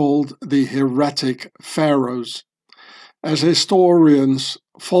 called the heretic pharaohs, as historians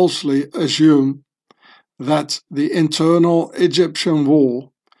falsely assume that the internal Egyptian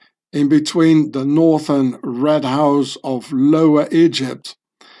wall in between the northern Red House of Lower Egypt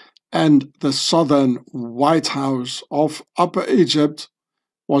and the southern White House of Upper Egypt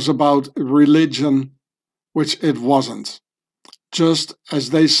was about religion, which it wasn't. Just as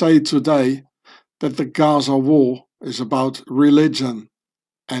they say today that the Gaza war is about religion,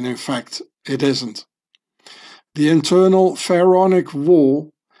 and in fact it isn't. The internal Pharaonic war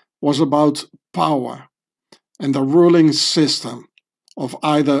was about power and the ruling system of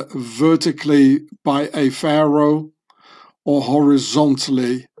either vertically by a pharaoh or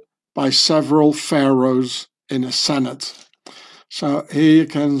horizontally by several pharaohs in a senate. So here you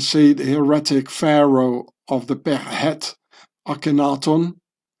can see the heretic pharaoh of the Perhet Akhenaton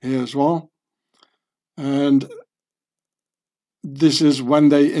here as well. And this is when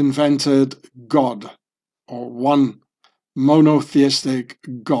they invented God, or one monotheistic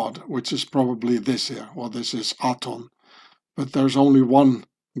God, which is probably this here. Well, this is Aton. But there's only one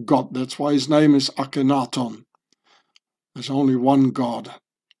God. That's why his name is Akhenaton. There's only one God.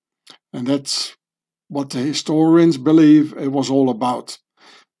 And that's what the historians believe it was all about,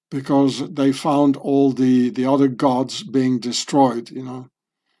 because they found all the other gods being destroyed, you know,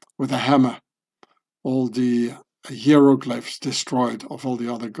 with a hammer, all the hieroglyphs destroyed of all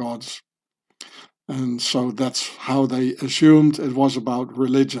the other gods. And so that's how they assumed it was about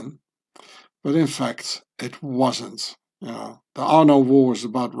religion. But in fact, it wasn't. You know, there are no wars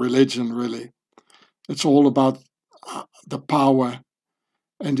about religion, really. It's all about the power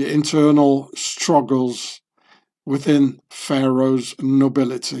and the internal struggles within Pharaoh's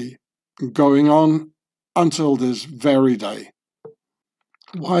nobility, going on until this very day.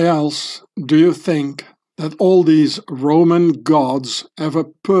 Why else do you think that all these Roman gods have a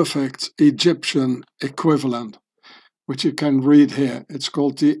perfect Egyptian equivalent, which you can read here? It's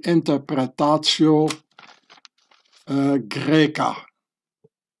called the Interpretatio Graeca.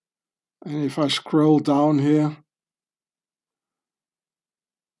 And if I scroll down here,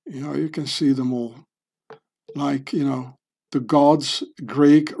 you know, you can see them all. Like, you know, the gods,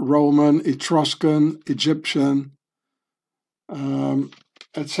 Greek, Roman, Etruscan, Egyptian,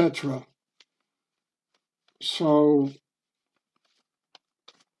 etc. So,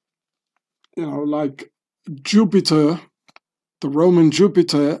 you know, like Jupiter, the Roman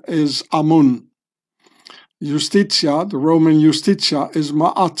Jupiter is Amun. Justitia, the Roman Justitia, is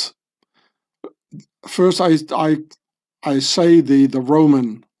Ma'at. First I say the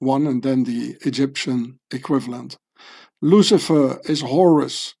Roman one and then the Egyptian equivalent. Lucifer is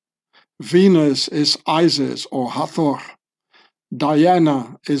Horus. Venus is Isis or Hathor.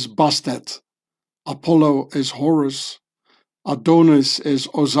 Diana is Bastet. Apollo is Horus. Adonis is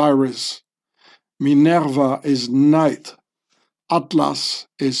Osiris. Minerva is Night. Atlas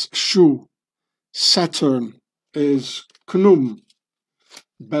is Shu. Saturn is Khnum.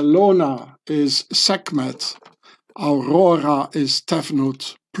 Bellona is Sekhmet. Aurora is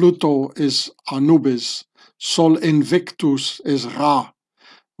Tefnut. Pluto is Anubis. Sol Invictus is Ra.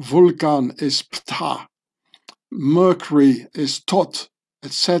 Vulcan is Ptah. Mercury is Tot,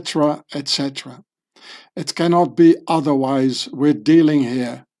 etc., etc. It cannot be otherwise. We're dealing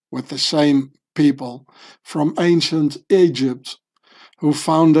here with the same people from ancient Egypt who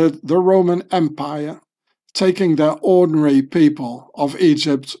founded the Roman Empire, taking their ordinary people of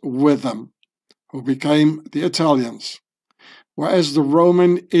Egypt with them, who became the Italians, whereas the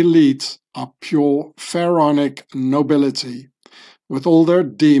Roman elite are pure Pharaonic nobility, with all their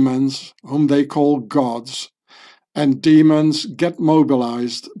demons, whom they call gods, and demons get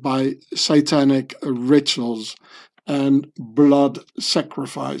mobilized by satanic rituals and blood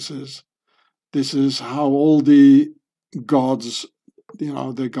sacrifices. This is how all the gods, you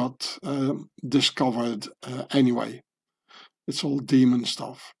know, they got discovered anyway. It's all demon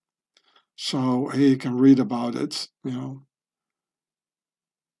stuff. So here you can read about it, you know.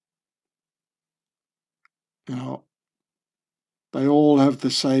 They all have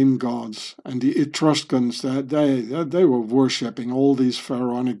the same gods, and the Etruscans, they were worshipping all these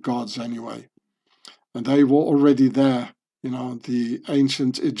pharaonic gods anyway, and they were already there, you know, the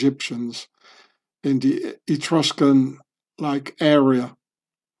ancient Egyptians in the Etruscan like area.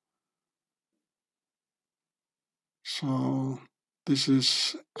 So This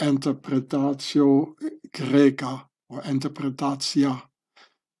is Interpretatio Graeca or Interpretatia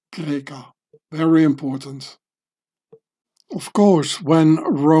Graeca. Very important. Of course, when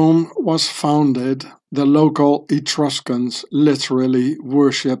Rome was founded, the local Etruscans literally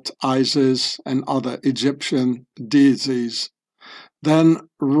worshipped Isis and other Egyptian deities. Then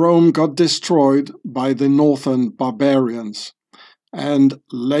Rome got destroyed by the northern barbarians, and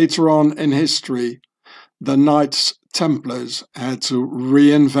later on in history, the Knights Templars had to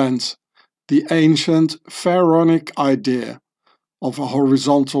reinvent the ancient Pharaonic idea of a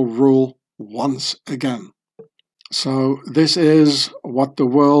horizontal rule once again. So this is what the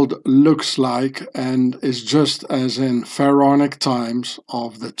world looks like and is just as in Pharaonic times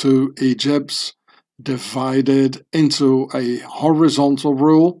of the two Egypts divided into a horizontal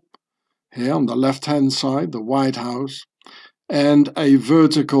rule, here on the left-hand side, the White House, and a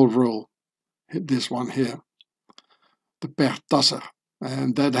vertical rule, this one here, the protestants.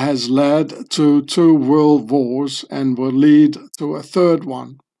 And that has led to 2 world wars and will lead to a third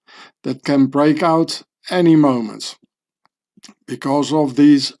one that can break out any moment because of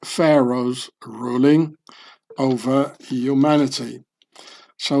these pharaohs ruling over humanity.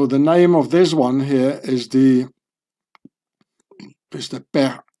 So the name of this one here is the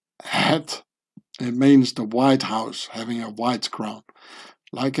Perhet. It means the White House, having a white crown,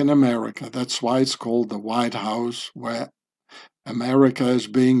 like in America. That's why it's called the White House, where America is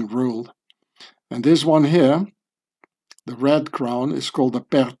being ruled. And this one here, the red crown, is called the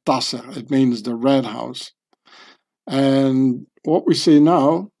Pertasser. It means the Red House. And what we see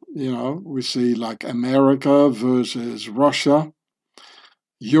now, we see like America versus Russia.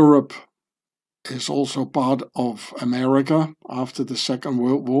 Europe is also part of America after the Second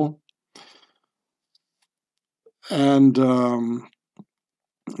World War. And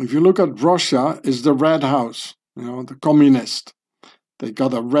if you look at Russia, is the Red House, the communist. They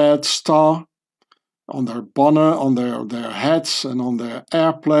got a red star on their bonnet, on their hats, and on their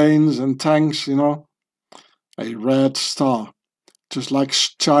airplanes and tanks, a red star, just like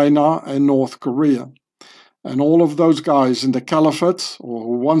China and North Korea. And all of those guys in the caliphate, or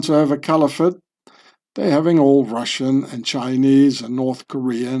who want to have a caliphate, they're having all Russian and Chinese and North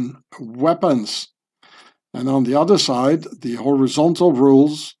Korean weapons. And on the other side, the horizontal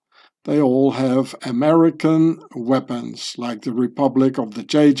rules, they all have American weapons, like the Republic of the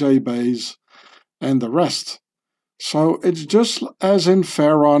JJ Bays and the rest. So it's just as in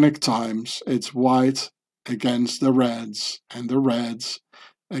Pharaonic times, it's white against the reds, and the reds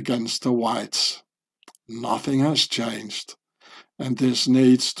against the whites. Nothing has changed, and this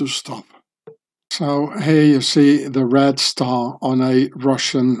needs to stop. So here you see the red star on a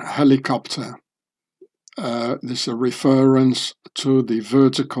Russian helicopter. This is a reference to the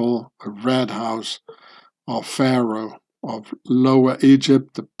vertical red house of Pharaoh of Lower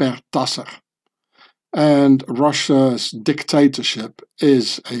Egypt, the Pertasser. And Russia's dictatorship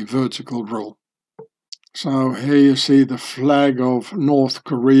is a vertical rule. So here you see the flag of North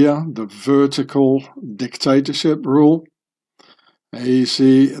Korea, the vertical dictatorship rule. Here you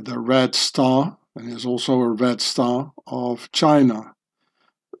see the red star, and there's also a red star of China.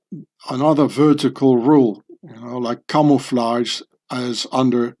 Another vertical rule, like camouflage as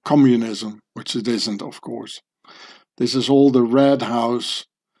under communism, which it isn't, of course. This is all the Red House,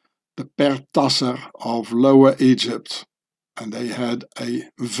 the Pertasser of Lower Egypt, and they had a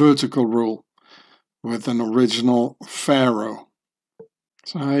vertical rule with an original pharaoh.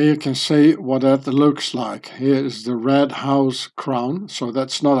 So here you can see what that looks like. Here is the Red House crown. So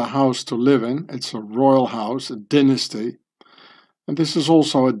that's not a house to live in. It's a royal house, a dynasty. And this is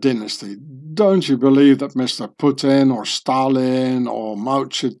also a dynasty. Don't you believe that Mr. Putin or Stalin or Mao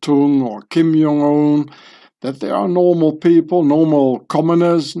Zedong or Kim Jong-un, that they are normal people, normal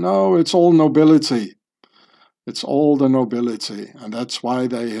commoners? No, it's all nobility. It's all the nobility. And that's why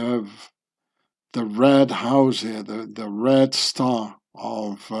they have the red house here, the red star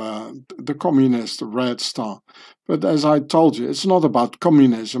of the communist red star. But as I told you, it's not about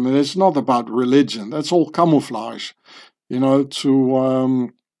communism, and it's not about religion. That's all camouflage,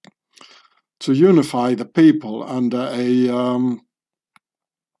 to unify the people under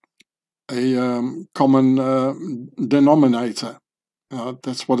a common denominator.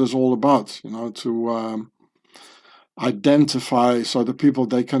 That's what it's all about, to identify, so the people,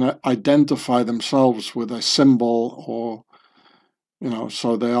 they can identify themselves with a symbol, or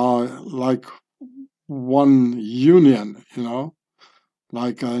so they are like one union,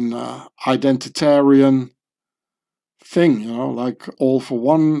 like an identitarian thing, like all for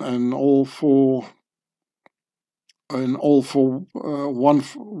one and all for one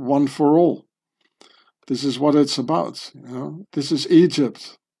for all. This is what it's about, you know. This is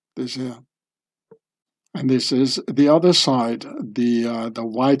Egypt, this here. And this is the other side, the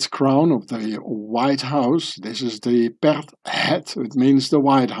white crown of the White House. This is the Pert Het, it means the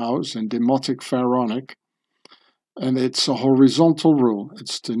White House in Demotic Pharaonic. And it's a horizontal rule.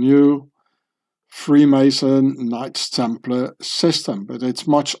 It's the new Freemason Knights Templar system, but it's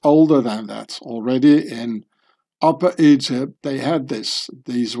much older than that. Already in Upper Egypt, they had this.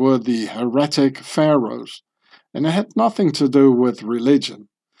 These were the heretic pharaohs, and it had nothing to do with religion.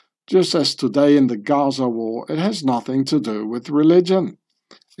 Just as today in the Gaza war, it has nothing to do with religion.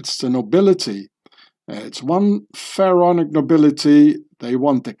 It's the nobility. It's one pharaonic nobility. They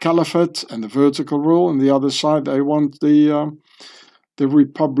want the caliphate and the vertical rule, and the other side they want the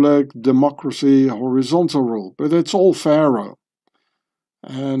republic, democracy, horizontal rule. But it's all pharaoh.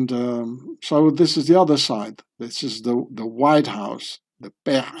 And so this is the other side. This is the White House, the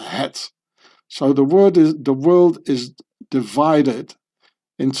Per Het. So the world is divided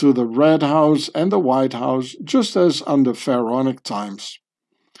into the Red House and the White House, just as under Pharaonic times.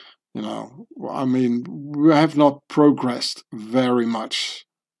 You know, I mean, we have not progressed very much,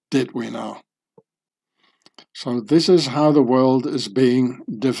 did we now? So this is how the world is being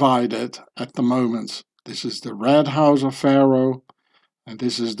divided at the moment. This is the Red House of Pharaoh, and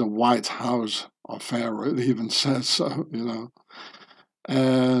this is the White House of Pharaoh. It even says so, you know.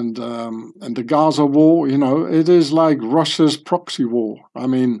 And the Gaza war, you know, it is like Russia's proxy war. I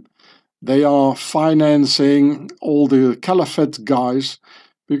mean, they are financing all the caliphate guys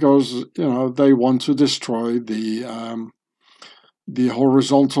because, you know, they want to destroy the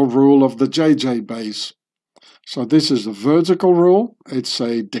horizontal rule of the JJ base. So this is the vertical rule. It's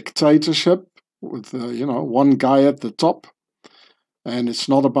a dictatorship with, you know, one guy at the top. And it's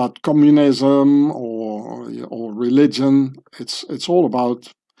not about communism or religion. It's all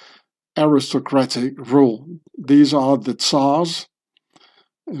about aristocratic rule. These are the tsars,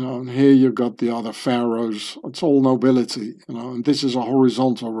 you know, and here you got the other pharaohs. It's all nobility, you know, and this is a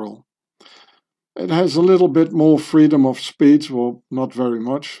horizontal rule. It has a little bit more freedom of speech, well, not very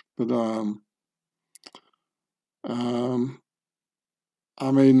much, but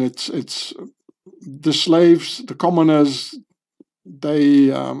I mean, it's the slaves, the commoners.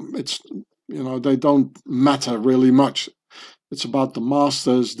 They it's, you know, they don't matter really much. It's about the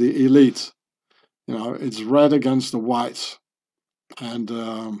masters, the elite. You know, it's red against the white, and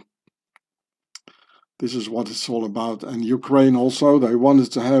this is what it's all about. And Ukraine also, they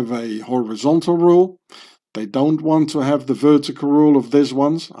wanted to have a horizontal rule. They don't want to have the vertical rule of these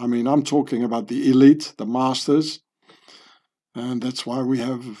ones. I mean, I'm talking about the elite, the masters, and that's why we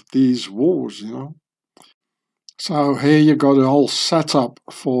have these wars, you know. So here you got a whole setup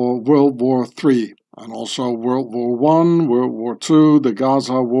for World War III, and also World War I, World War II, the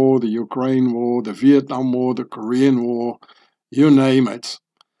Gaza War, the Ukraine War, the Vietnam War, the Korean War, you name it.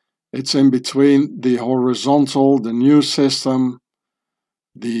 It's in between the horizontal, the new system,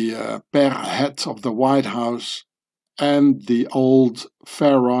 the Per Het of the White House, and the old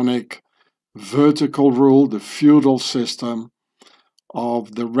Pharaonic vertical rule, the feudal system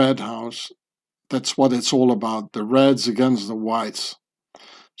of the Red House. That's what it's all about, the reds against the whites.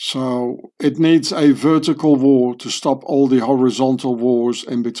 So it needs a vertical war to stop all the horizontal wars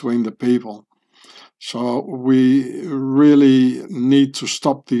in between the people. So we really need to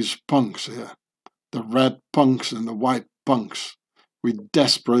stop these punks here, the red punks and the white punks. We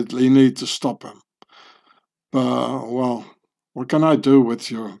desperately need to stop them. But, well, what can I do with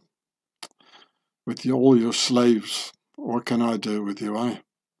all your slaves? What can I do with you, eh?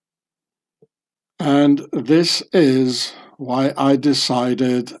 And this is why I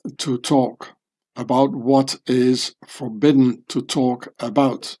decided to talk about what is forbidden to talk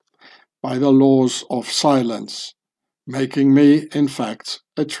about by the laws of silence, making me, in fact,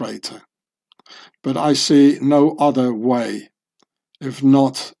 a traitor. But I see no other way, if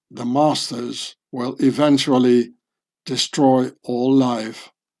not the masters will eventually destroy all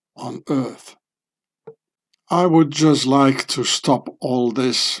life on Earth. I would just like to stop all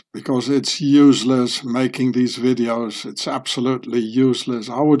this because it's useless making these videos. It's absolutely useless.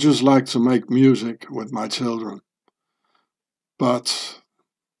 I would just like to make music with my children. But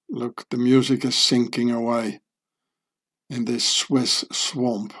look, the music is sinking away in this Swiss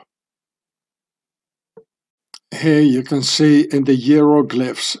swamp. Here you can see in the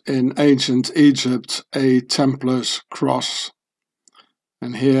hieroglyphs in ancient Egypt a Templars cross.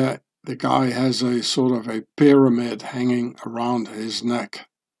 And here the guy has a sort of a pyramid hanging around his neck.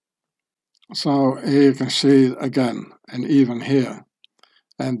 So here you can see it again, and even here.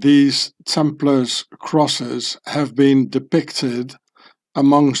 And these Templars crosses have been depicted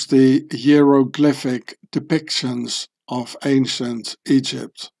amongst the hieroglyphic depictions of ancient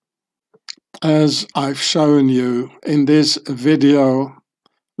Egypt. As I've shown you in this video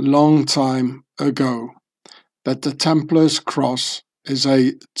long time ago, that the Templars cross is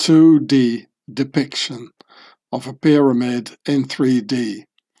a 2D depiction of a pyramid in 3D,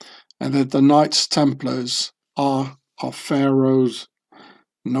 and that the Knights Templars are of Pharaoh's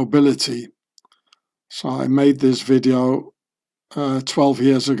nobility. So I made this video 12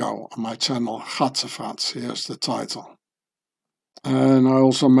 years ago on my channel Gatsefats. Here's the title. And I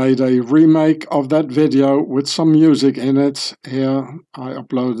also made a remake of that video with some music in it. Here, I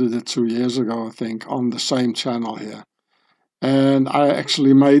uploaded it 2 years ago, I think, on the same channel here. And I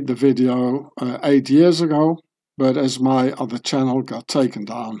actually made the video 8 years ago, but as my other channel got taken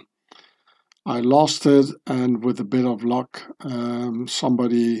down, I lost it, and with a bit of luck,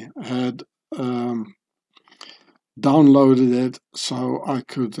 somebody had downloaded it, so I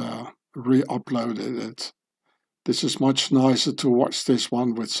could re-upload it. This is much nicer to watch this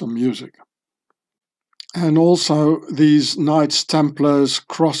one with some music. And also, these Knights Templars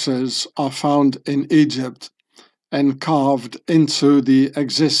crosses are found in Egypt and carved into the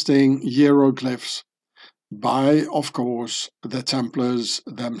existing hieroglyphs by, of course, the Templars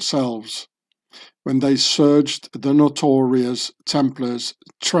themselves, when they searched the notorious Templars'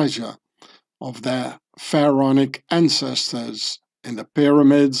 treasure of their Pharaonic ancestors in the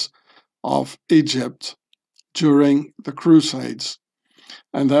pyramids of Egypt during the Crusades,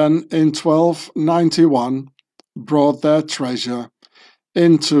 and then in 1291 brought their treasure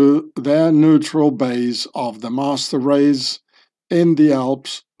into their neutral base of the Master Race in the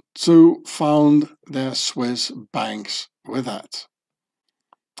Alps to found their Swiss banks with that.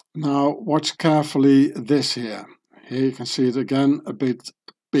 Now watch carefully this here. Here you can see it again a bit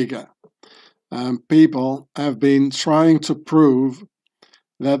bigger. People have been trying to prove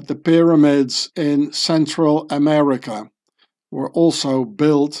that the pyramids in Central America were also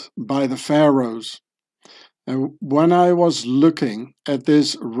built by the pharaohs. And when I was looking at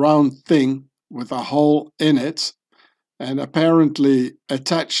this round thing with a hole in it and apparently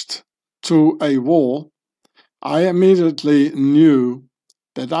attached to a wall, I immediately knew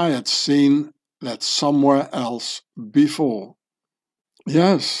that I had seen that somewhere else before.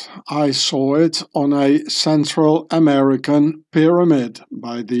 Yes, I saw it on a Central American pyramid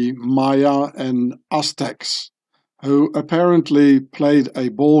by the Maya and Aztecs, who apparently played a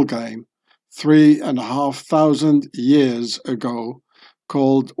ball game 3,500 years ago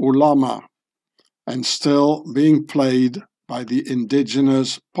called Ulama, and still being played by the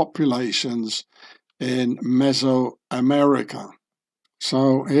indigenous populations in Mesoamerica.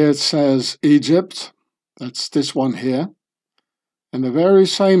 So here it says Egypt, that's this one here. And the very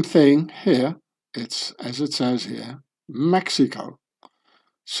same thing here, it's, as it says here, Mexico.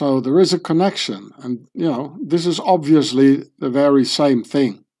 So there is a connection, and this is obviously the very same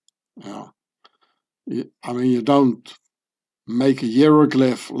thing. I mean, you don't make a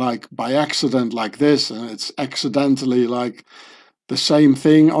hieroglyph like by accident like this, and it's accidentally like the same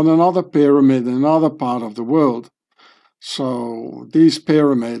thing on another pyramid in another part of the world. So these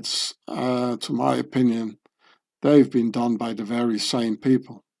pyramids, to my opinion, they've been done by the very same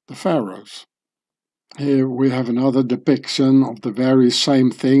people, the pharaohs. Here we have another depiction of the very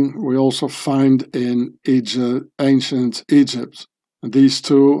same thing we also find in ancient Egypt. And these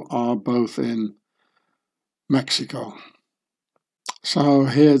two are both in Mexico. So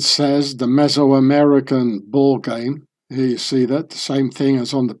here it says the Mesoamerican ball game. Here you see that, the same thing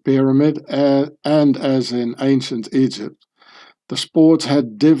as on the pyramid and as in ancient Egypt. The sport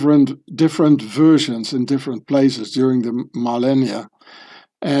had different versions in different places during the millennia,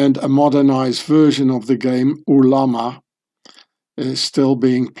 and a modernized version of the game, Ulama, is still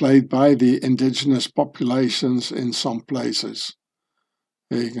being played by the indigenous populations in some places.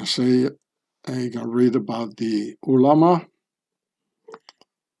 Here you can see, you can read about the Ulama.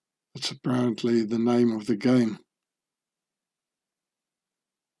 It's apparently the name of the game.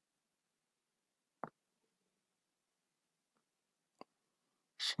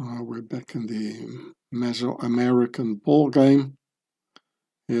 So we're back in the Mesoamerican ball game.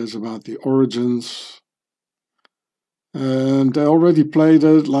 Here's about the origins. And they already played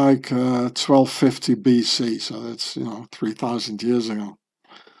it like 1250 BC, so that's 3,000 years ago.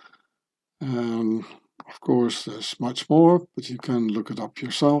 Of course, there's much more, but you can look it up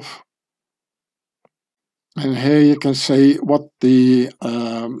yourself. And here you can see what the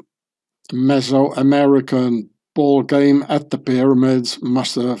Mesoamerican ball game at the pyramids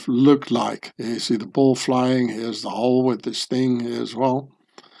must have looked like. Here you see the ball flying, here's the hole with this thing here as well.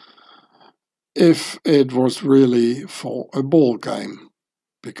 If it was really for a ball game.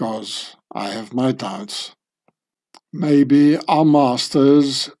 because I have my doubts. Maybe our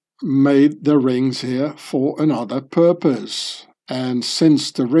masters made the rings here for another purpose, and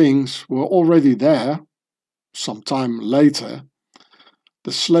since the rings were already there, sometime later,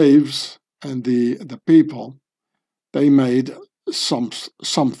 the slaves and the people, they made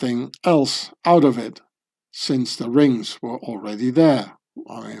something else out of it, since the rings were already there.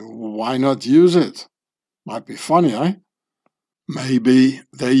 I mean, why not use it? Might be funny, eh? Maybe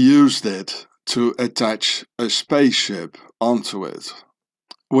they used it to attach a spaceship onto it,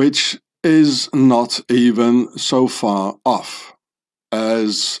 which is not even so far off,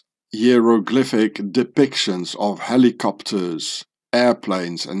 as hieroglyphic depictions of helicopters,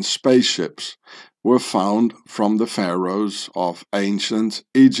 airplanes and spaceships were found from the pharaohs of ancient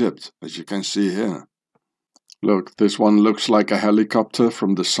Egypt, as you can see here. Look, this one looks like a helicopter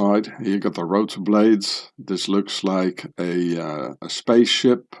from the side. Here you got the rotor blades. This looks like a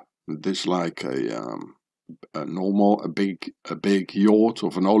spaceship. This like a big yacht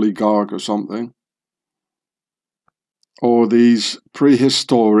of an oligarch or something. Or these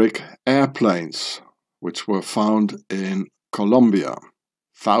prehistoric airplanes, which were found in Colombia,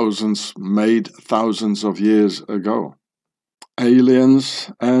 made thousands of years ago.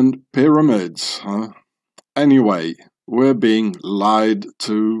 Aliens and pyramids, huh? Anyway, we're being lied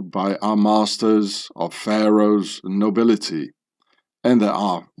to by our masters of Pharaoh's nobility, and there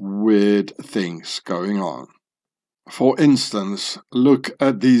are weird things going on. For instance, look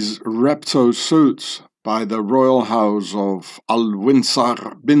at these repto suits by the royal house of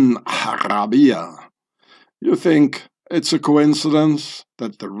Al-Winsar bin Harabia. You think it's a coincidence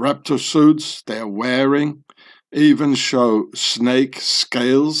that the repto suits they're wearing even show snake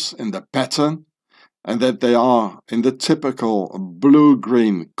scales in the pattern, and that they are in the typical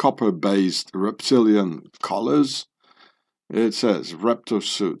blue-green copper-based reptilian colors? It says repto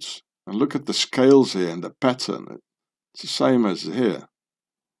suits. And look at the scales here and the pattern. It's the same as here.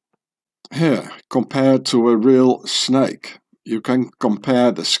 Here, compared to a real snake, you can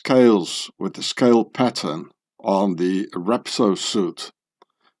compare the scales with the scale pattern on the repto suit.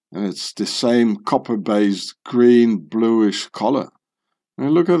 And it's the same copper-based green bluish color.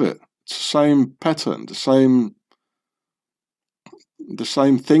 And look at it. It's the same pattern, the same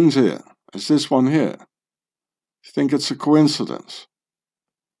things here as this one here. You think it's a coincidence?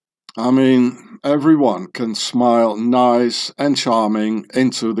 I mean, everyone can smile nice and charming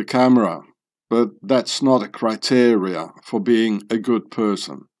into the camera, but that's not a criteria for being a good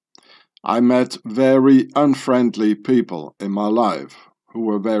person. I met very unfriendly people in my life who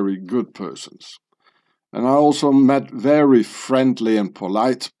were very good persons. And I also met very friendly and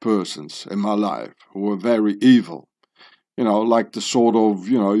polite persons in my life who were very evil. You know, like the sort of,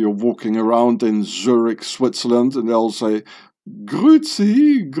 you're walking around in Zurich, Switzerland, and they'll say,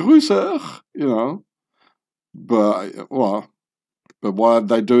 Grüezi, Grüßer, But what are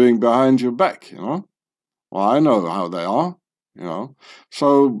they doing behind your back, Well, I know how they are,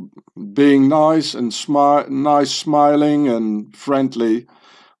 So being nice and smiling and friendly,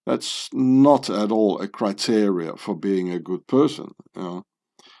 that's not at all a criteria for being a good person,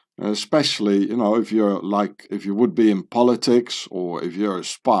 Especially, if you would be in politics or if you're a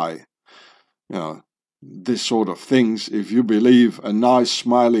spy, this sort of things. If you believe a nice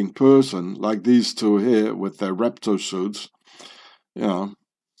smiling person like these two here with their repto suits,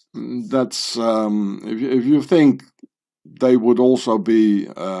 that's if you think they would also be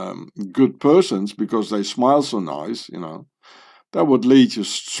good persons because they smile so nice, that would lead you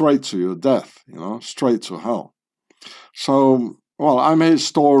straight to your death, straight to hell. So, well, I'm a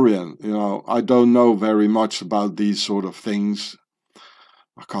historian, I don't know very much about these sort of things.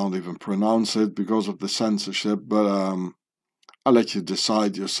 I can't even pronounce it because of the censorship, but I'll let you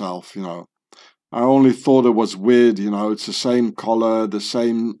decide yourself, I only thought it was weird, it's the same color, the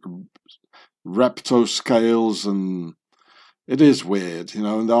same repto scales, and it is weird,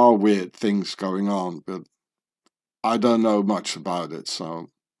 and there are weird things going on, but I don't know much about it,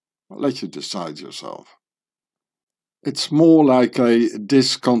 so I'll let you decide yourself. It's more like a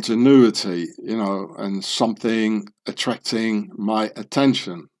discontinuity, and something attracting my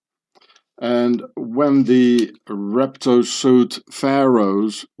attention. And when the repto-suit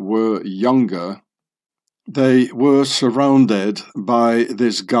pharaohs were younger, they were surrounded by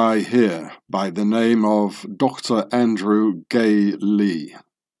this guy here, by the name of Dr. Andrew Gay Lee,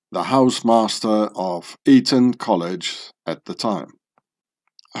 the housemaster of Eton College at the time,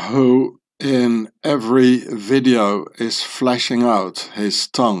 who in every video is flashing out his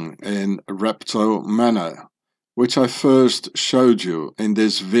tongue in repto manner, which I first showed you in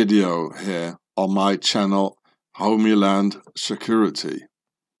this video here on my channel Homeland Security.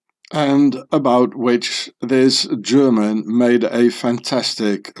 and about which this German made a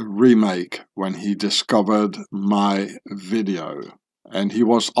fantastic remake when he discovered my video. And he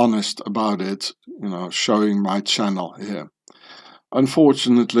was honest about it, showing my channel here.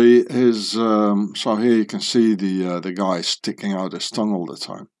 Unfortunately, so here you can see the guy sticking out his tongue all the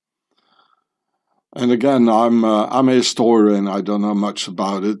time. And again, I'm a historian. I don't know much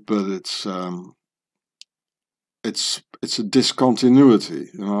about it, but it's a discontinuity.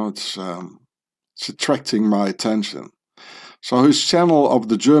 It's attracting my attention. So his channel of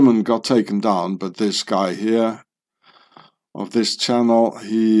the German got taken down, but this guy here of this channel,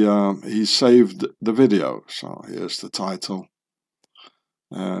 he saved the video. So here's the title,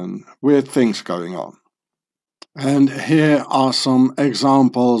 and weird things going on. And here are some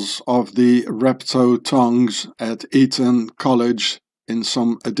examples of the Repto tongues at Eton College in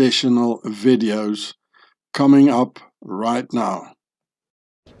some additional videos coming up right now.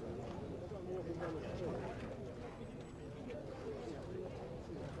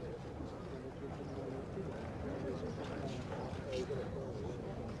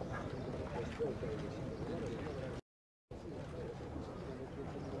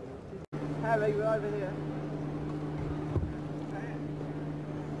 Harry, we're over here.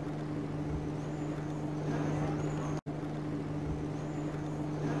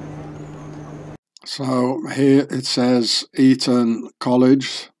 So here it says Eton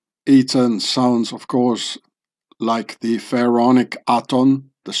College. Eton sounds, of course, like the Pharaonic Aton,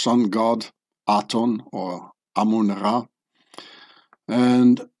 the sun god Aton or Amun-Ra.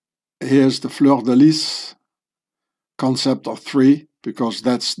 And here's the fleur de lis, concept of three, because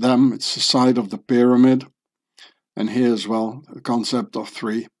that's them, it's the side of the pyramid. And here as well, the concept of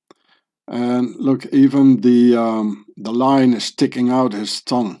three. And look, even the line is sticking out his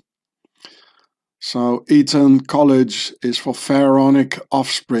tongue. So Eton College is for pharaonic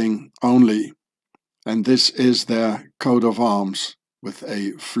offspring only. And this is their coat of arms with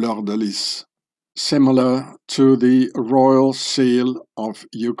a fleur de lis, similar to the royal seal of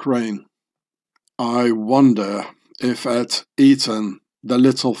Ukraine. I wonder if at Eton the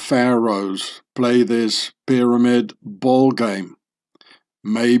little pharaohs play this pyramid ball game.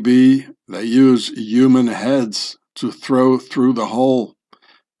 Maybe they use human heads to throw through the hole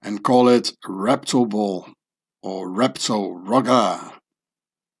and call it Repto Ball or Repto Rugger.